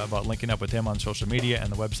mentioned about linking up with him on social media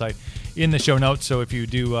and the website in the show notes. So if you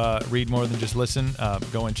do read more than just listen,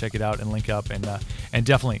 go and check it out and link up. And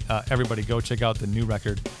definitely, everybody, go check out the new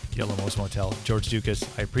record, Yellow Rose Motel. George Dukas,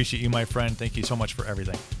 I appreciate you, my friend. Thank you so much for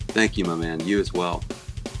everything. Thank you, my man. You as well.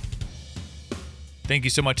 Thank you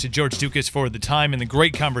so much to George Dukas for the time and the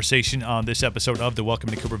great conversation on this episode of the Welcome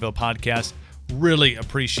to Cooperville podcast. Really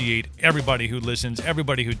appreciate everybody who listens,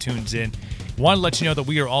 everybody who tunes in. Want to let you know that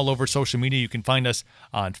we are all over social media. You can find us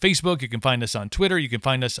on Facebook. You can find us on Twitter. You can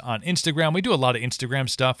find us on Instagram. We do a lot of Instagram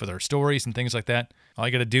stuff with our stories and things like that. All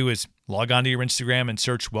you got to do is log on to your Instagram and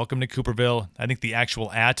search Welcome to Cooperville. I think the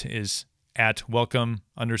actual @ is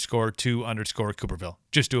 @welcome_to_Cooperville,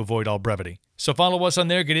 just to avoid all brevity. So follow us on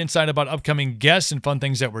there, get insight about upcoming guests and fun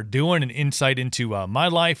things that we're doing, and insight into my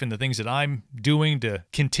life and the things that I'm doing to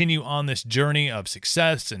continue on this journey of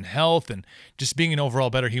success and health and just being an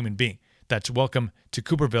overall better human being. That's Welcome to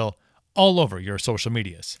Cooperville all over your social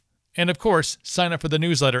medias. And of course, sign up for the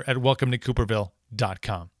newsletter at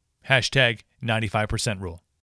welcometocooperville.com. #95% rule.